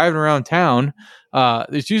driving around town.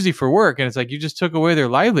 It's usually for work. And it's like, you just took away their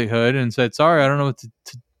livelihood and said, sorry, I don't know what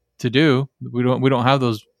to do. We don't have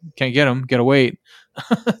those. Can't get them. Gotta wait.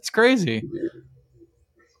 It's crazy.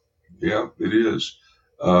 Yeah, it is.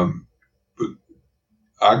 But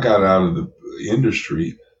I got out of the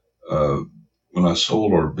industry when I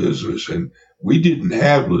sold our business, and we didn't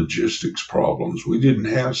have logistics problems. We didn't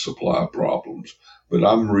have supply problems. But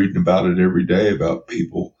I'm reading about it every day about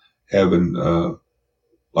people having,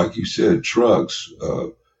 like you said, trucks,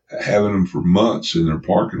 having them for months in their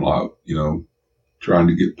parking lot, trying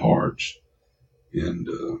to get parts. And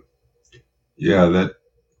yeah,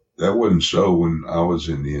 that wasn't so when I was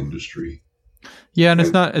in the industry. Yeah, and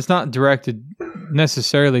it's not directed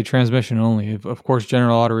necessarily transmission only. Of course,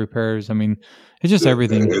 general auto repairs. I mean, it's just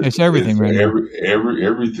everything. It's everything right now.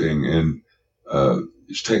 Everything, and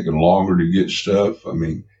it's taking longer to get stuff. I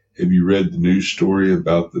mean, have you read the news story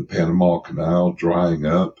about the Panama Canal drying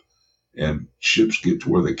up and ships get to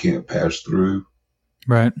where they can't pass through?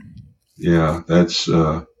 Right. Yeah, that's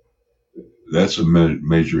a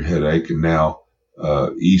major headache. And now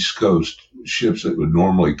East Coast ships that would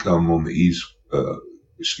normally come on the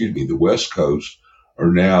West Coast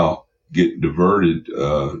are now getting diverted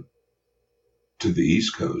to the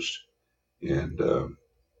East Coast. And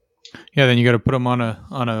yeah, then you got to put them on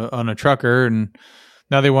a trucker, and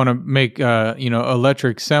now they want to make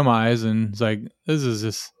electric semis, and it's like, this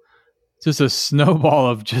is just a snowball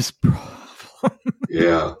of just problem.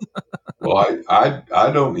 Yeah. Well,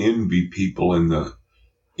 I don't envy people in the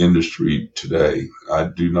industry today. I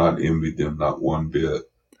do not envy them, not one bit.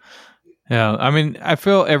 Yeah, I mean, I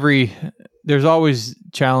feel there's always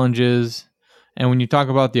challenges, and when you talk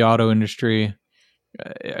about the auto industry,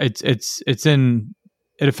 it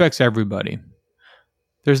affects everybody.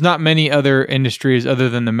 There's not many other industries other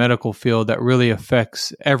than the medical field that really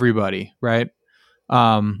affects everybody, right?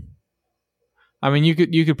 I mean, you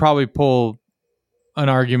could probably pull an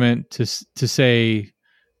argument to say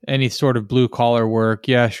any sort of blue collar work.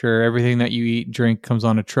 Yeah, sure. Everything that you eat, drink comes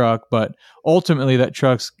on a truck, but ultimately that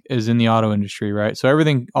truck is in the auto industry, right? So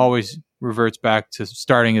everything always reverts back to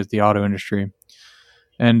starting as the auto industry.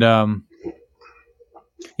 And,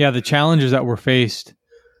 yeah, the challenges that we're faced,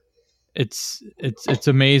 it's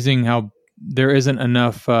amazing how there isn't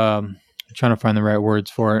enough, I'm trying to find the right words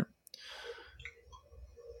for it.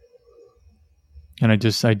 And I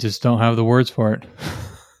just don't have the words for it.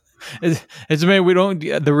 It's amazing. We don't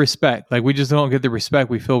get the respect. Like, we just don't get the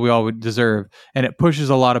respect we feel we all would deserve. And it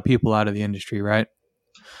pushes a lot of people out of the industry, right?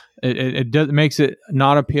 It makes it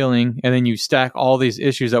not appealing. And then you stack all these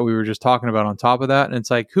issues that we were just talking about on top of that. And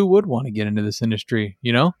it's like, who would want to get into this industry,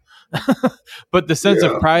 But the sense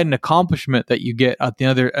of pride and accomplishment that you get at the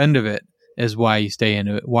other end of it is why you stay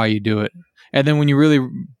into it, why you do it. And then when you really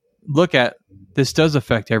look at, this does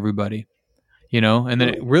affect everybody. And then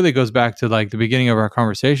it really goes back to like the beginning of our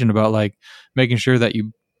conversation about like making sure that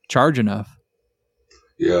you charge enough.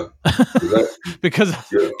 Yeah. Because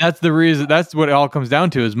that's the reason, that's what it all comes down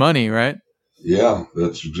to, is money, right? Yeah,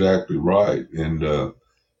 that's exactly right. And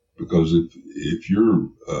because if you're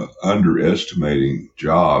underestimating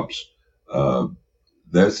jobs,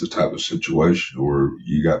 that's the type of situation where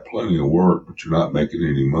you got plenty of work, but you're not making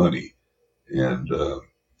any money. And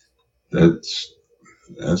that's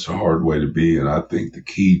a hard way to be. And I think the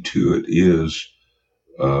key to it is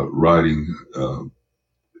writing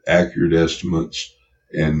accurate estimates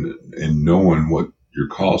and knowing what your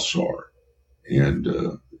costs are. And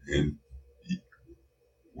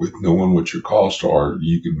with knowing what your costs are,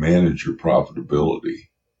 you can manage your profitability.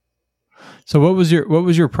 So what was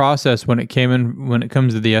your process when it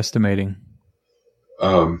comes to the estimating?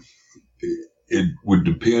 It would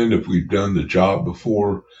depend if we've done the job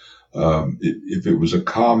before. If it was a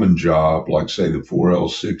common job, like say the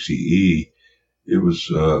 4L60E, it was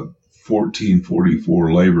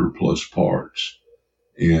 1444 labor plus parts.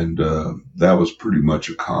 And that was pretty much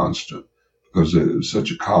a constant because it was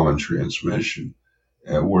such a common transmission.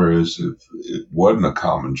 Whereas if it wasn't a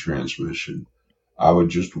common transmission, I would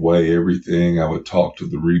just weigh everything. I would talk to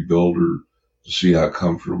the rebuilder to see how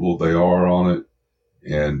comfortable they are on it.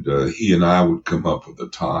 And he and I would come up with a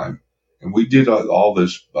time. And we did all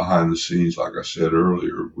this behind the scenes, like I said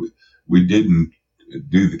earlier. We didn't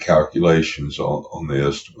do the calculations on the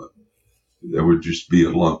estimate. There would just be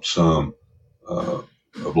a lump sum of,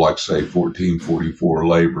 like, say, 1444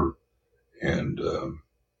 labor. And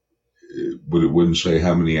it wouldn't say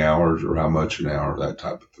how many hours or how much an hour, that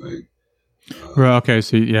type of thing. Right. Okay.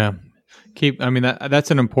 So, yeah.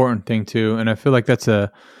 That's an important thing, too. And I feel like that's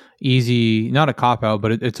easy, not a cop out,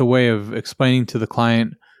 but it's a way of explaining to the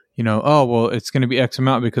client, oh, well, it's going to be X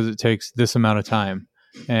amount because it takes this amount of time.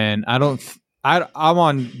 And I'm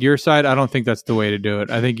on your side. I don't think that's the way to do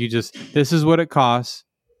it. I think this is what it costs.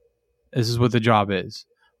 This is what the job is.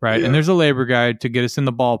 Right. Yeah. And there's a labor guide to get us in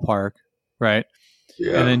the ballpark. Right.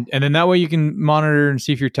 Yeah. And then that way you can monitor and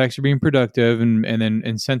see if your techs are being productive and then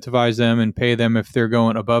incentivize them and pay them if they're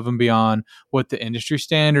going above and beyond what the industry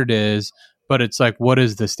standard is. But it's like, what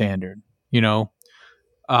is the standard? Yeah.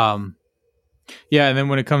 And then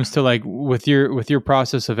when it comes to like with your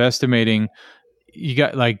process of estimating, you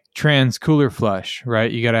got like trans cooler flush,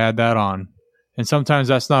 right? You got to add that on. And sometimes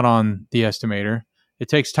that's not on the estimator. It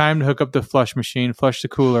takes time to hook up the flush machine, flush the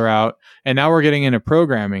cooler out. And now we're getting into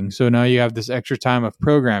programming. So now you have this extra time of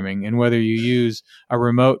programming. And whether you use a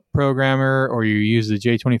remote programmer or you use the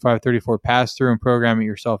J2534 pass-through and program it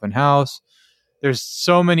yourself in-house, there's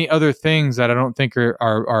so many other things that I don't think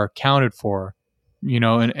are accounted for,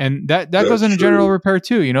 and that goes into general repair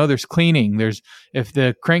too. There's cleaning. There's if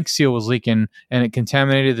the crank seal was leaking and it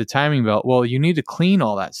contaminated the timing belt, well, you need to clean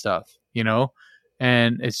all that stuff,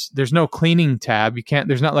 and there's no cleaning tab.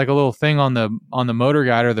 There's not like a little thing on the motor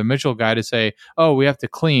guide or the Mitchell guide to say, oh, we have to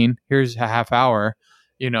clean. Here's a half hour,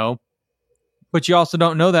 but you also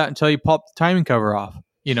don't know that until you pop the timing cover off,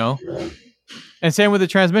 Yeah. And same with the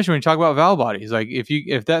transmission. When you talk about valve bodies, like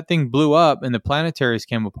if that thing blew up and the planetaries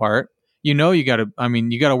came apart, you got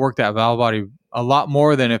to work that valve body a lot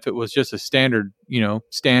more than if it was just a standard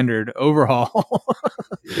overhaul.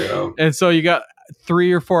 Yeah. And so you got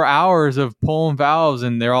 3 or 4 hours of pulling valves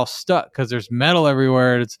and they're all stuck because there's metal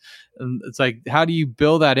everywhere. It's like, how do you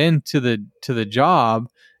build that into the job?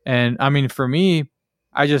 And I mean, for me,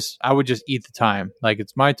 I would just eat the time. Like,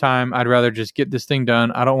 it's my time. I'd rather just get this thing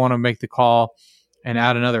done. I don't want to make the call and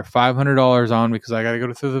add another $500 on because I got to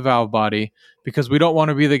go through the valve body, because we don't want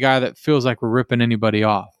to be the guy that feels like we're ripping anybody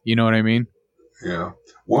off. You know what I mean? Yeah.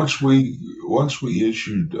 Once we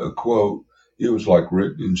issued a quote, it was like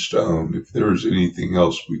written in stone. If there was anything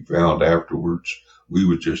else we found afterwards, we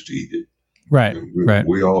would just eat it. Right. Right.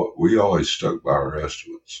 We always stuck by our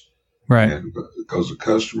estimates. Right. And because the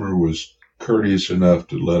customer was courteous enough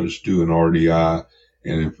to let us do an RDI,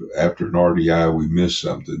 and if after an RDI we miss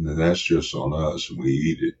something, then that's just on us and we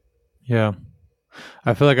eat it. Yeah.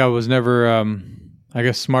 I feel like I was never,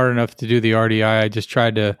 smart enough to do the RDI. I just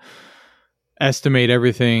tried to estimate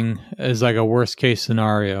everything as like a worst case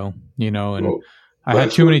scenario, and I had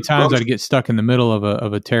too many times I'd get stuck in the middle of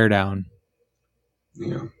a teardown.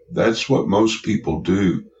 Yeah. That's what most people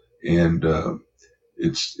do. And,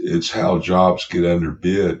 it's how jobs get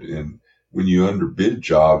underbid. And when you underbid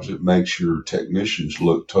jobs, it makes your technicians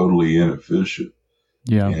look totally inefficient.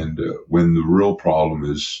 Yeah. And when the real problem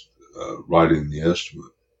is right in the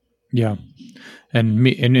estimate. Yeah. And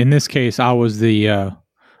in this case, I was the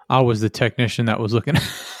technician that was looking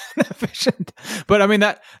inefficient. But I mean,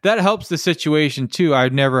 that helps the situation too.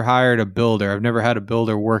 I've never hired a builder. I've never had a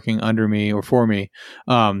builder working under me or for me.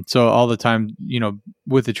 So all the time,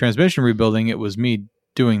 with the transmission rebuilding, it was me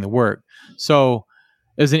doing the work. So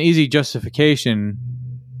it's an easy justification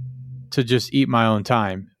to just eat my own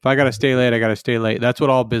time. If I got to stay late, I got to stay late. That's what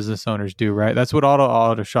all business owners do, right? That's what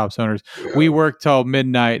auto shops owners. Yeah. We work till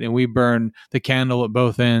midnight and we burn the candle at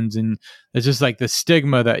both ends. And it's just like the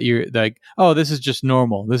stigma that you're like, oh, this is just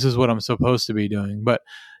normal. This is what I'm supposed to be doing. But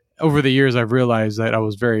over the years, I've realized that I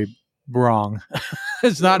was very wrong.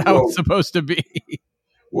 It's not how it's supposed to be.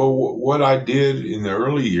 Well, what I did in the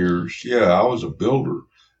early years, I was a builder.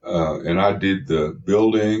 And I did the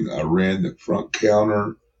building. I ran the front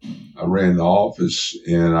counter. I ran the office,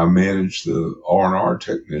 and I managed the R&R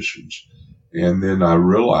technicians. And then I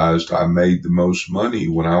realized I made the most money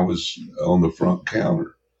when I was on the front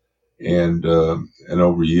counter. And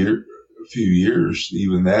over a few years,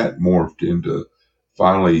 even that morphed into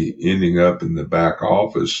finally ending up in the back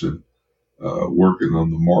office and working on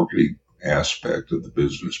the marketing aspect of the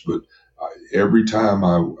business. But every time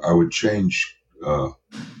I would change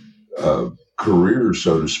career,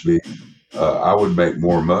 so to speak, I would make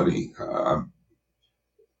more money.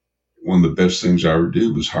 One of the best things I ever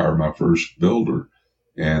did was hire my first builder.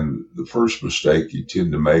 And the first mistake you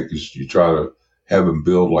tend to make is you try to have them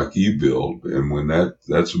build like you build. And when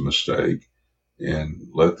that's a mistake, and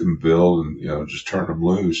let them build and, just turn them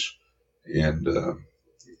loose. And,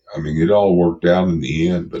 it all worked out in the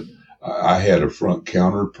end, but I had a front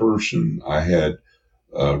counter person. I had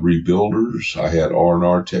rebuilders. I had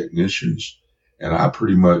R&R technicians. And I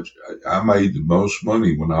made the most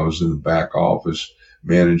money when I was in the back office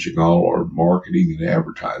managing all our marketing and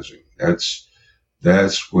advertising. That's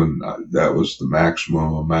when that was the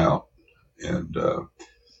maximum amount. And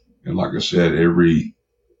And like I said, every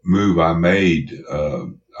move I made,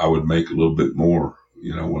 I would make a little bit more.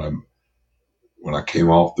 When I came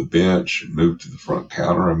off the bench and moved to the front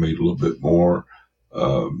counter, I made a little bit more.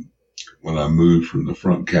 Um, when I moved from the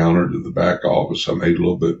front counter to the back office, I made a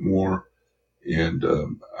little bit more. And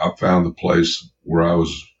I found the place where I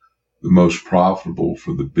was the most profitable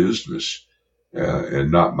for the business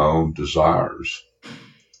and not my own desires.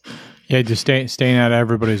 Yeah, just staying out of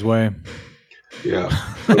everybody's way. Yeah.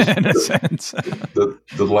 In a sense. The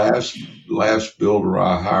last builder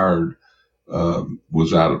I hired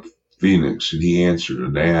was out of Phoenix, and he answered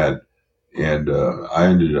an ad, and I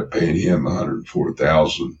ended up paying him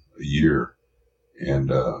 $104,000 a year.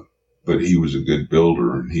 And but he was a good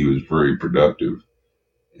builder, and he was very productive,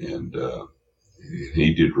 and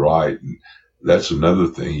he did right. And that's another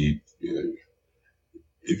thing.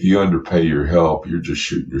 If you underpay your help, you're just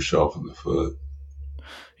shooting yourself in the foot.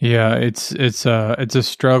 Yeah, it's a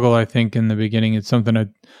struggle. I think in the beginning, it's something that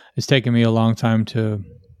it's taken me a long time to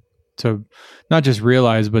not just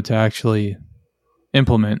realize, but to actually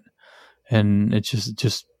implement. And it's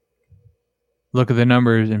just look at the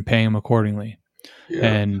numbers and pay them accordingly,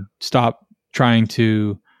 and stop trying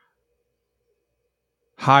to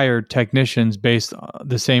hire technicians based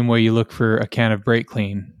the same way you look for a can of brake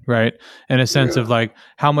clean, right? In a sense of like,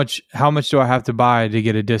 how much do I have to buy to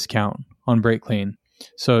get a discount on brake clean?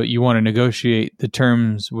 So you want to negotiate the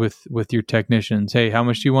terms with your technicians. Hey, how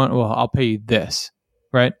much do you want? Well, I'll pay you this,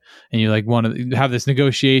 right? And you like want to have this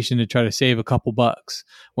negotiation to try to save a couple bucks,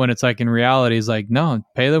 when it's like in reality is like, no,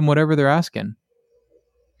 pay them whatever they're asking.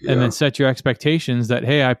 Yeah. And then set your expectations that,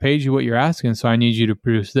 hey, I paid you what you're asking, so I need you to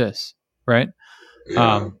produce this, right?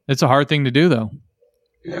 Yeah. It's a hard thing to do, though.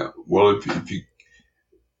 Yeah. Well,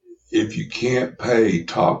 if you can't pay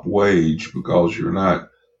top wage because you're not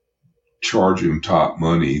charging top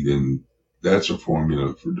money, then that's a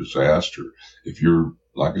formula for disaster. If you're,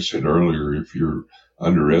 like I said earlier, if you're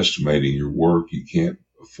underestimating your work, you can't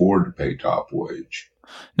afford to pay top wage.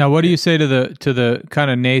 Now, what do you say to the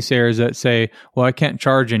kind of naysayers that say, well, I can't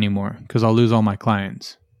charge anymore because I'll lose all my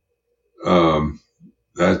clients?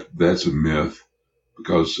 That's a myth,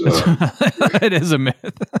 because it is a myth.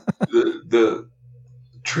 the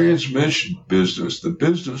transmission business, the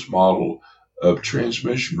business model of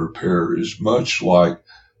transmission repair is much like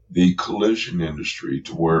the collision industry,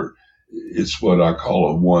 to where it's what I call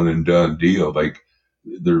a one and done deal.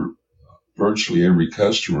 They're virtually every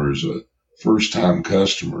customer is a first time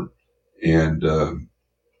customer, and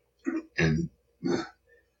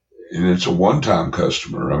it's a one time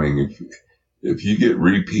customer. I mean, if you get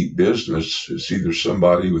repeat business, it's either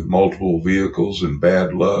somebody with multiple vehicles and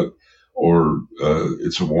bad luck, or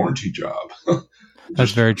it's a warranty job.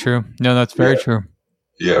 That's very true. No, that's very true.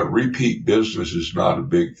 Yeah, repeat business is not a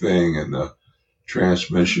big thing in the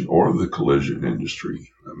transmission or the collision industry.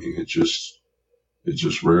 I mean, it's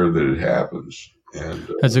just rare that it happens. And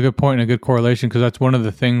that's a good point and a good correlation, because that's one of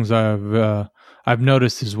the things I've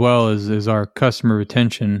noticed as well is our customer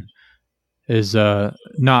retention is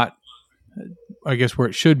not, I guess, where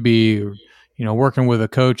it should be. Or, working with a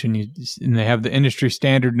coach and they have the industry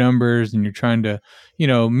standard numbers, and you're trying to,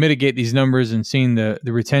 mitigate these numbers, and seeing the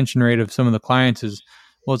retention rate of some of the clients is,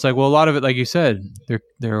 well, it's like, well, a lot of it, like you said,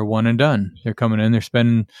 they're one and done. They're coming in, they're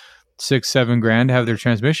spending $6-7 to have their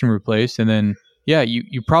transmission replaced. And then, yeah,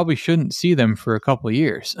 you probably shouldn't see them for a couple of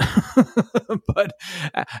years, but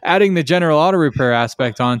adding the general auto repair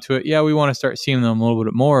aspect onto it, yeah, we want to start seeing them a little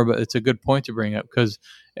bit more. But it's a good point to bring up, because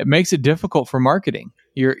it makes it difficult for marketing.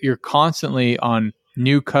 You're constantly on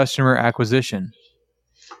new customer acquisition,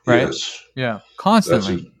 right? Yes. Yeah,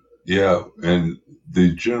 constantly. And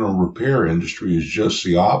the general repair industry is just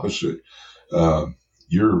the opposite.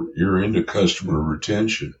 You're into customer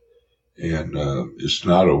retention, and it's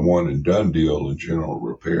not a one and done deal in general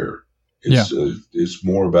repair. It's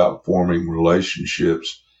more about forming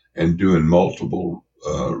relationships and doing multiple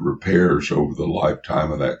repairs over the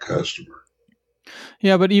lifetime of that customer.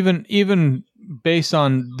 Yeah, but even based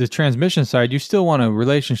on the transmission side, you still want a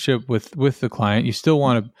relationship with the client. You still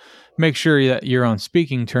want to make sure that you're on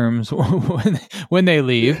speaking terms when they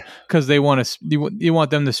leave, because you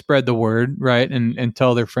want them to spread the word, right, and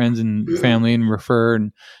tell their friends and family and refer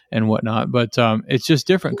and whatnot. But it's just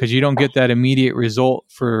different, because you don't get that immediate result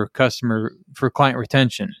for client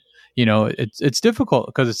retention. It's difficult,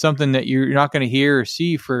 because it's something that you're not going to hear or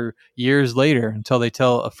see for years later until they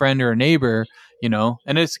tell a friend or a neighbor.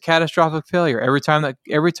 And it's a catastrophic failure. Every time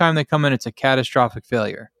they come in, it's a catastrophic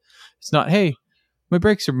failure. It's not, hey, my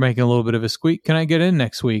brakes are making a little bit of a squeak. Can I get in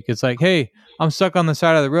next week? It's like, hey, I'm stuck on the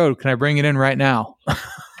side of the road. Can I bring it in right now?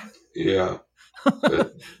 Yeah.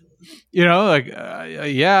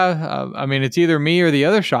 I mean, it's either me or the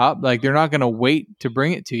other shop. Like, they're not going to wait to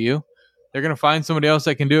bring it to you. They're going to find somebody else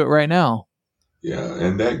that can do it right now. Yeah,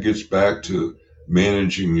 and that gets back to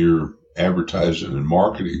managing your advertising and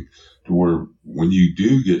marketing to where when you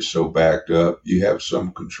do get so backed up, you have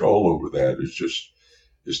some control over that.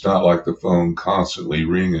 It's not like the phone constantly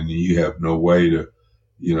ringing and you have no way to,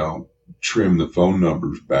 trim the phone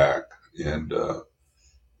numbers back. And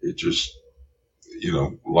it just,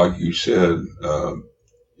 like you said,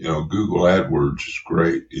 Google Adwords is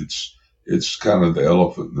great. It's kind of the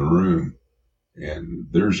elephant in the room. And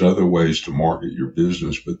there's other ways to market your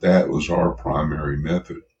business, but that was our primary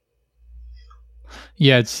method.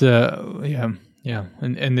 Yeah, it's yeah.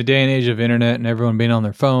 And the day and age of internet and everyone being on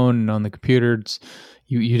their phone and on the computer,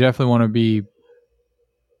 you definitely want to be.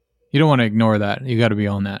 You don't want to ignore that. You got to be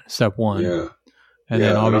on that. Step one. Yeah. And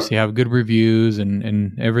then obviously have good reviews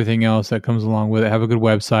and everything else that comes along with it. Have a good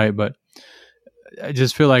website. But I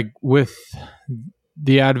just feel like with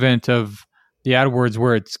the advent of the AdWords,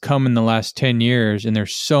 where it's come in the last 10 years, and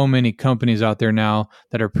there's so many companies out there now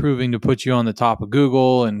that are proving to put you on the top of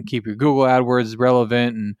Google and keep your Google AdWords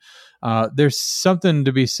relevant. And there's something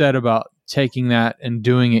to be said about taking that and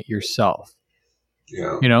doing it yourself.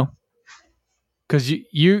 Yeah. Because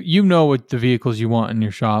you know what the vehicles you want in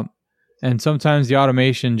your shop, and sometimes the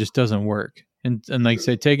automation just doesn't work. And like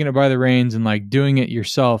say, taking it by the reins and like doing it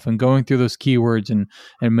yourself and going through those keywords and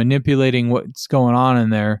manipulating what's going on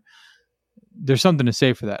in there. There's something to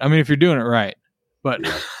say for that. I mean, if you're doing it right, but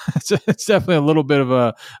yeah. it's definitely a little bit of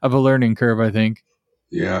a learning curve, I think.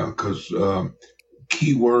 Yeah, because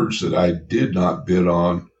keywords that I did not bid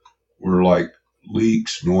on were like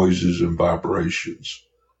leaks, noises, and vibrations,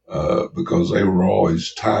 because they were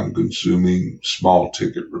always time-consuming,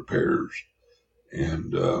 small-ticket repairs.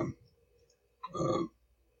 And I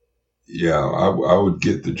would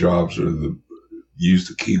get the jobs that use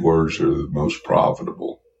the keywords that are the most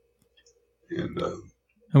profitable. And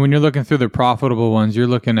when you're looking through the profitable ones, you're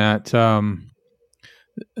looking at the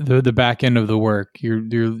back end of the work.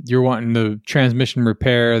 You're wanting the transmission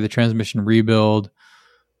repair, the transmission rebuild.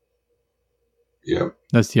 Yeah,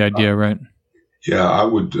 that's the idea, right? Yeah, I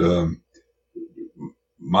would.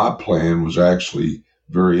 My plan was actually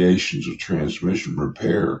variations of transmission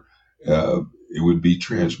repair. It would be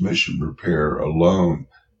transmission repair alone,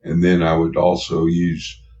 and then I would also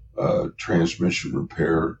use transmission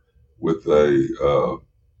repair with a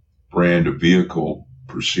brand of vehicle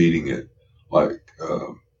preceding it, like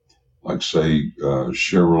say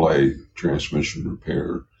Chevrolet transmission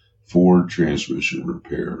repair, Ford transmission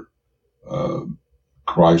repair,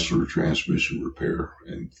 Chrysler transmission repair,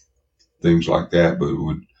 and things like that. But it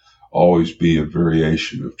would always be a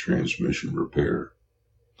variation of transmission repair.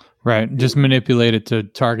 Right. Just manipulate it to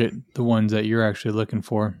target the ones that you're actually looking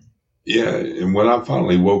for. Yeah. And when I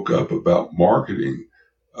finally woke up about marketing,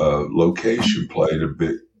 location played a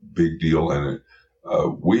big deal in it.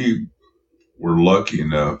 We were lucky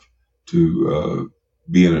enough to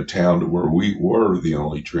be in a town to where we were the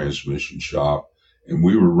only transmission shop, and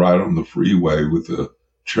we were right on the freeway with a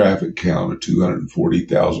traffic count of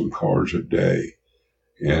 240,000 cars a day.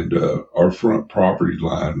 And our front property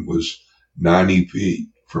line was 90 feet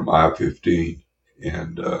from I-15,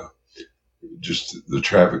 and just the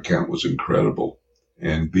traffic count was incredible.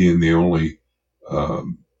 And being the only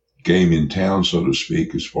game in town, so to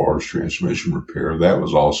speak, as far as transmission repair, that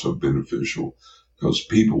was also beneficial because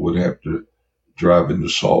people would have to drive into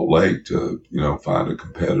Salt Lake to, find a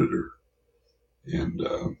competitor. And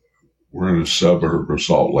we're in a suburb of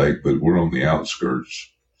Salt Lake, but we're on the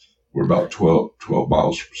outskirts. We're about 12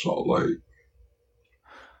 miles from Salt Lake.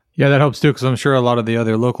 Yeah, that helps too, because I'm sure a lot of the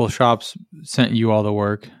other local shops sent you all the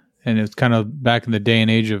work, and it's kind of back in the day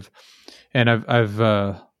and age of. And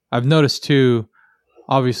I've noticed too,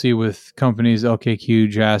 obviously with companies LKQ,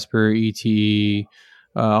 Jasper, ETE,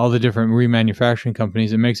 all the different remanufacturing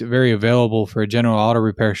companies, it makes it very available for a general auto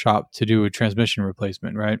repair shop to do a transmission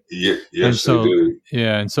replacement, right? Yeah, yes, and so, they do.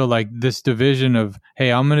 Yeah, and so like this division of,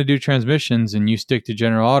 hey, I'm going to do transmissions and you stick to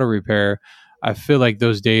general auto repair, I feel like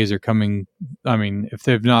those days are coming. I mean, if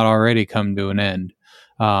they've not already come to an end.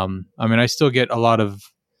 I still get a lot of,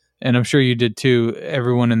 and I'm sure you did too,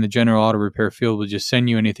 everyone in the general auto repair field will just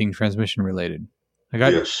send you anything transmission related.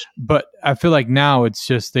 Yes. But I feel like now it's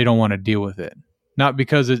just they don't want to deal with it. Not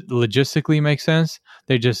because it logistically makes sense.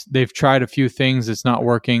 They've tried a few things. It's not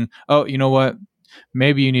working. Oh, you know what?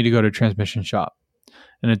 Maybe you need to go to a transmission shop.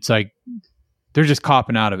 And it's like, they're just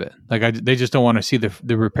copping out of it. Like they just don't want to see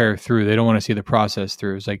the repair through. They don't want to see the process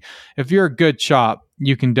through. It's like, if you're a good shop,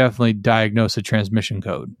 you can definitely diagnose a transmission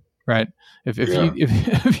code, right? If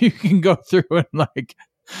you can go through and like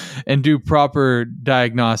and do proper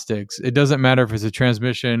diagnostics. It doesn't matter if it's a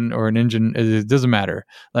transmission or an engine. It doesn't matter.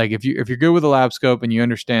 Like if you're good with a lab scope and you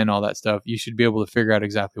understand all that stuff, you should be able to figure out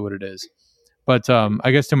exactly what it is. But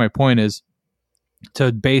I guess to my point is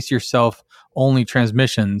to base yourself only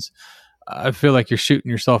transmissions. I feel like you're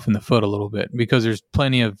shooting yourself in the foot a little bit, because there's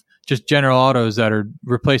plenty of just General Autos that are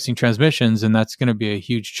replacing transmissions, and that's going to be a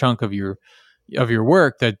huge chunk of your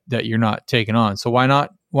work that you're not taking on. So why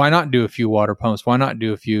not do a few water pumps? Why not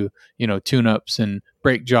do a few, tune-ups and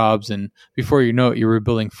brake jobs? And before you know it, you're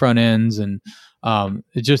rebuilding front ends. And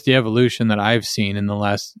it's just the evolution that I've seen in the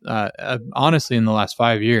last, honestly, in the last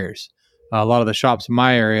 5 years. A lot of the shops in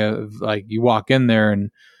my area, like you walk in there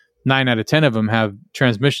and 9 out of 10 of them have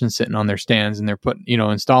transmissions sitting on their stands, and they're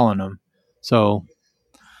installing them. So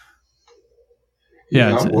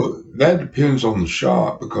yeah, well, that depends on the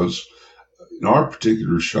shop, because in our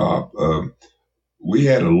particular shop, we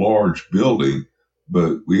had a large building,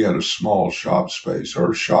 but we had a small shop space.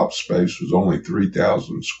 Our shop space was only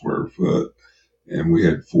 3,000 square foot, and we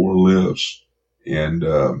had 4 lifts. And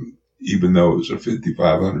even though it was a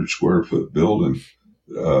 5,500 square foot building,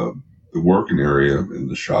 the working area in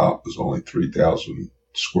the shop was only 3,000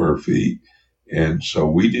 square feet. And so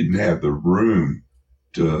we didn't have the room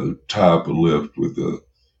to tie up a lift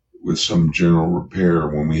with some general repair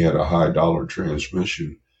when we had a high dollar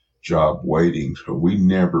transmission job waiting. So we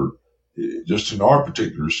never, just in our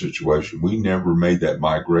particular situation, we never made that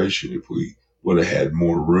migration. If we would have had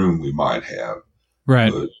more room, we might have.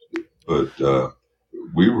 Right. But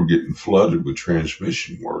we were getting flooded with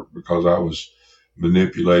transmission work because I was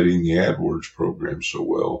manipulating the AdWords program so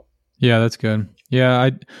well. Yeah, that's good. Yeah,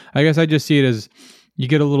 I guess I just see it as you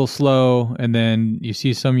get a little slow, and then you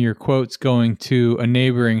see some of your quotes going to a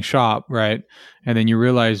neighboring shop, right? And then you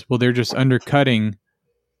realize, well, they're just undercutting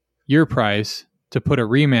your price to put a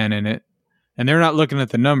reman in it, and they're not looking at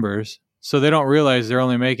the numbers, so they don't realize they're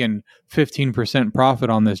only making 15% profit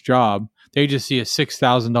on this job. They just see a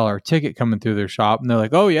 $6,000 ticket coming through their shop, and they're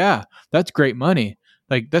like, oh yeah, that's great money.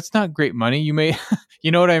 Like, that's not great money. You may,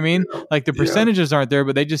 you know what I mean? Like, the percentages aren't there,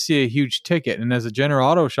 but they just see a huge ticket. And as a General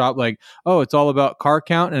Auto shop, like, oh, it's all about car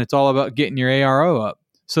count, and it's all about getting your ARO up.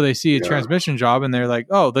 So they see a transmission job, and they're like,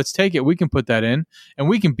 oh, let's take it. We can put that in, and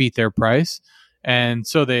we can beat their price. And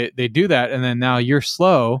so they do that. And then now you're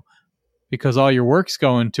slow because all your work's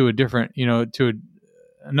going to a different,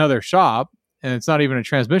 another shop, and it's not even a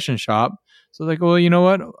transmission shop. So like, well, you know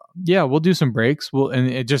what? Yeah, we'll do some breaks. And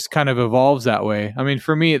it just kind of evolves that way. I mean,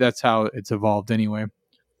 for me, that's how it's evolved anyway.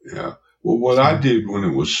 Yeah. Well, what I did when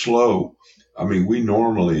it was slow, I mean, we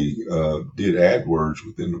normally did AdWords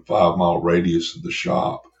within the 5-mile radius of the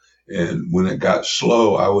shop. And when it got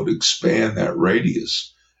slow, I would expand that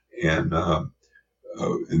radius. And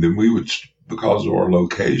then we would, because of our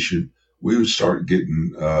location, we would start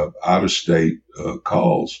getting out-of-state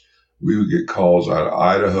calls. We would get calls out of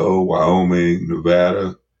Idaho, Wyoming,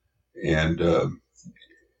 Nevada, and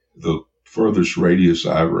the furthest radius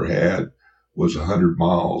I ever had was 100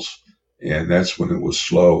 miles. And that's when it was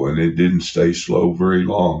slow, and it didn't stay slow very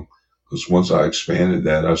long, because once I expanded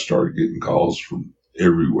that, I started getting calls from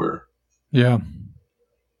everywhere. Yeah.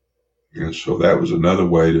 And so that was another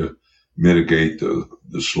way to mitigate the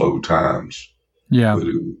slow times. Yeah. But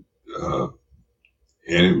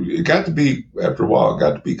it got to be, after a while, it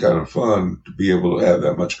got to be kind of fun to be able to have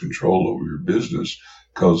that much control over your business,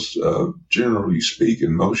 because generally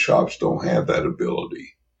speaking, most shops don't have that ability.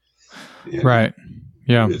 And right.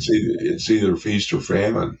 Yeah. It's either feast or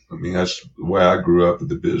famine. I mean, that's the way I grew up in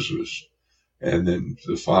the business. And then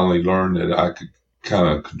to finally learn that I could kind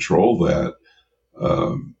of control that,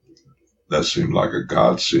 that seemed like a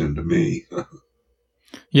godsend to me.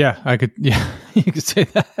 Yeah, you could say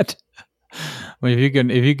that. Well, if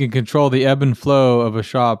you can control the ebb and flow of a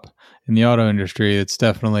shop in the auto industry, it's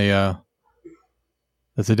definitely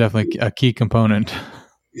definitely a key component.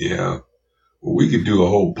 Yeah. Well, we could do a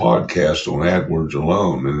whole podcast on AdWords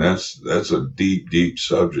alone, and that's a deep, deep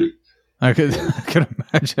subject. I could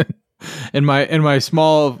imagine. In my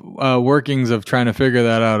small workings of trying to figure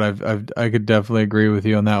that out, I could definitely agree with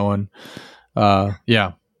you on that one.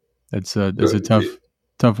 Yeah, it's a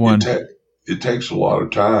tough one. It takes a lot of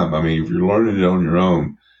time. I mean, if you're learning it on your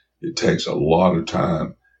own, it takes a lot of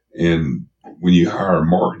time. And when you hire a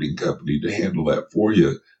marketing company to handle that for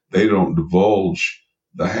you, they don't divulge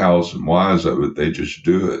the hows and whys of it. They just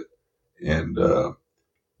do it. And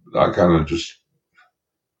I kind of just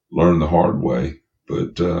learned the hard way.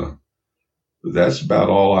 But that's about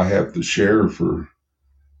all I have to share for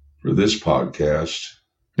this podcast.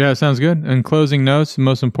 Yeah, it sounds good. And closing notes, the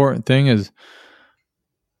most important thing is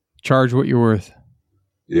charge what you're worth.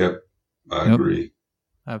 Yep, I agree.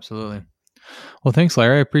 Absolutely. Well, thanks,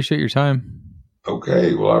 Larry. I appreciate your time.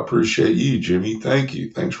 Okay. Well, I appreciate you, Jimmy. Thank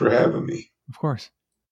you. Thanks for having me. Of course.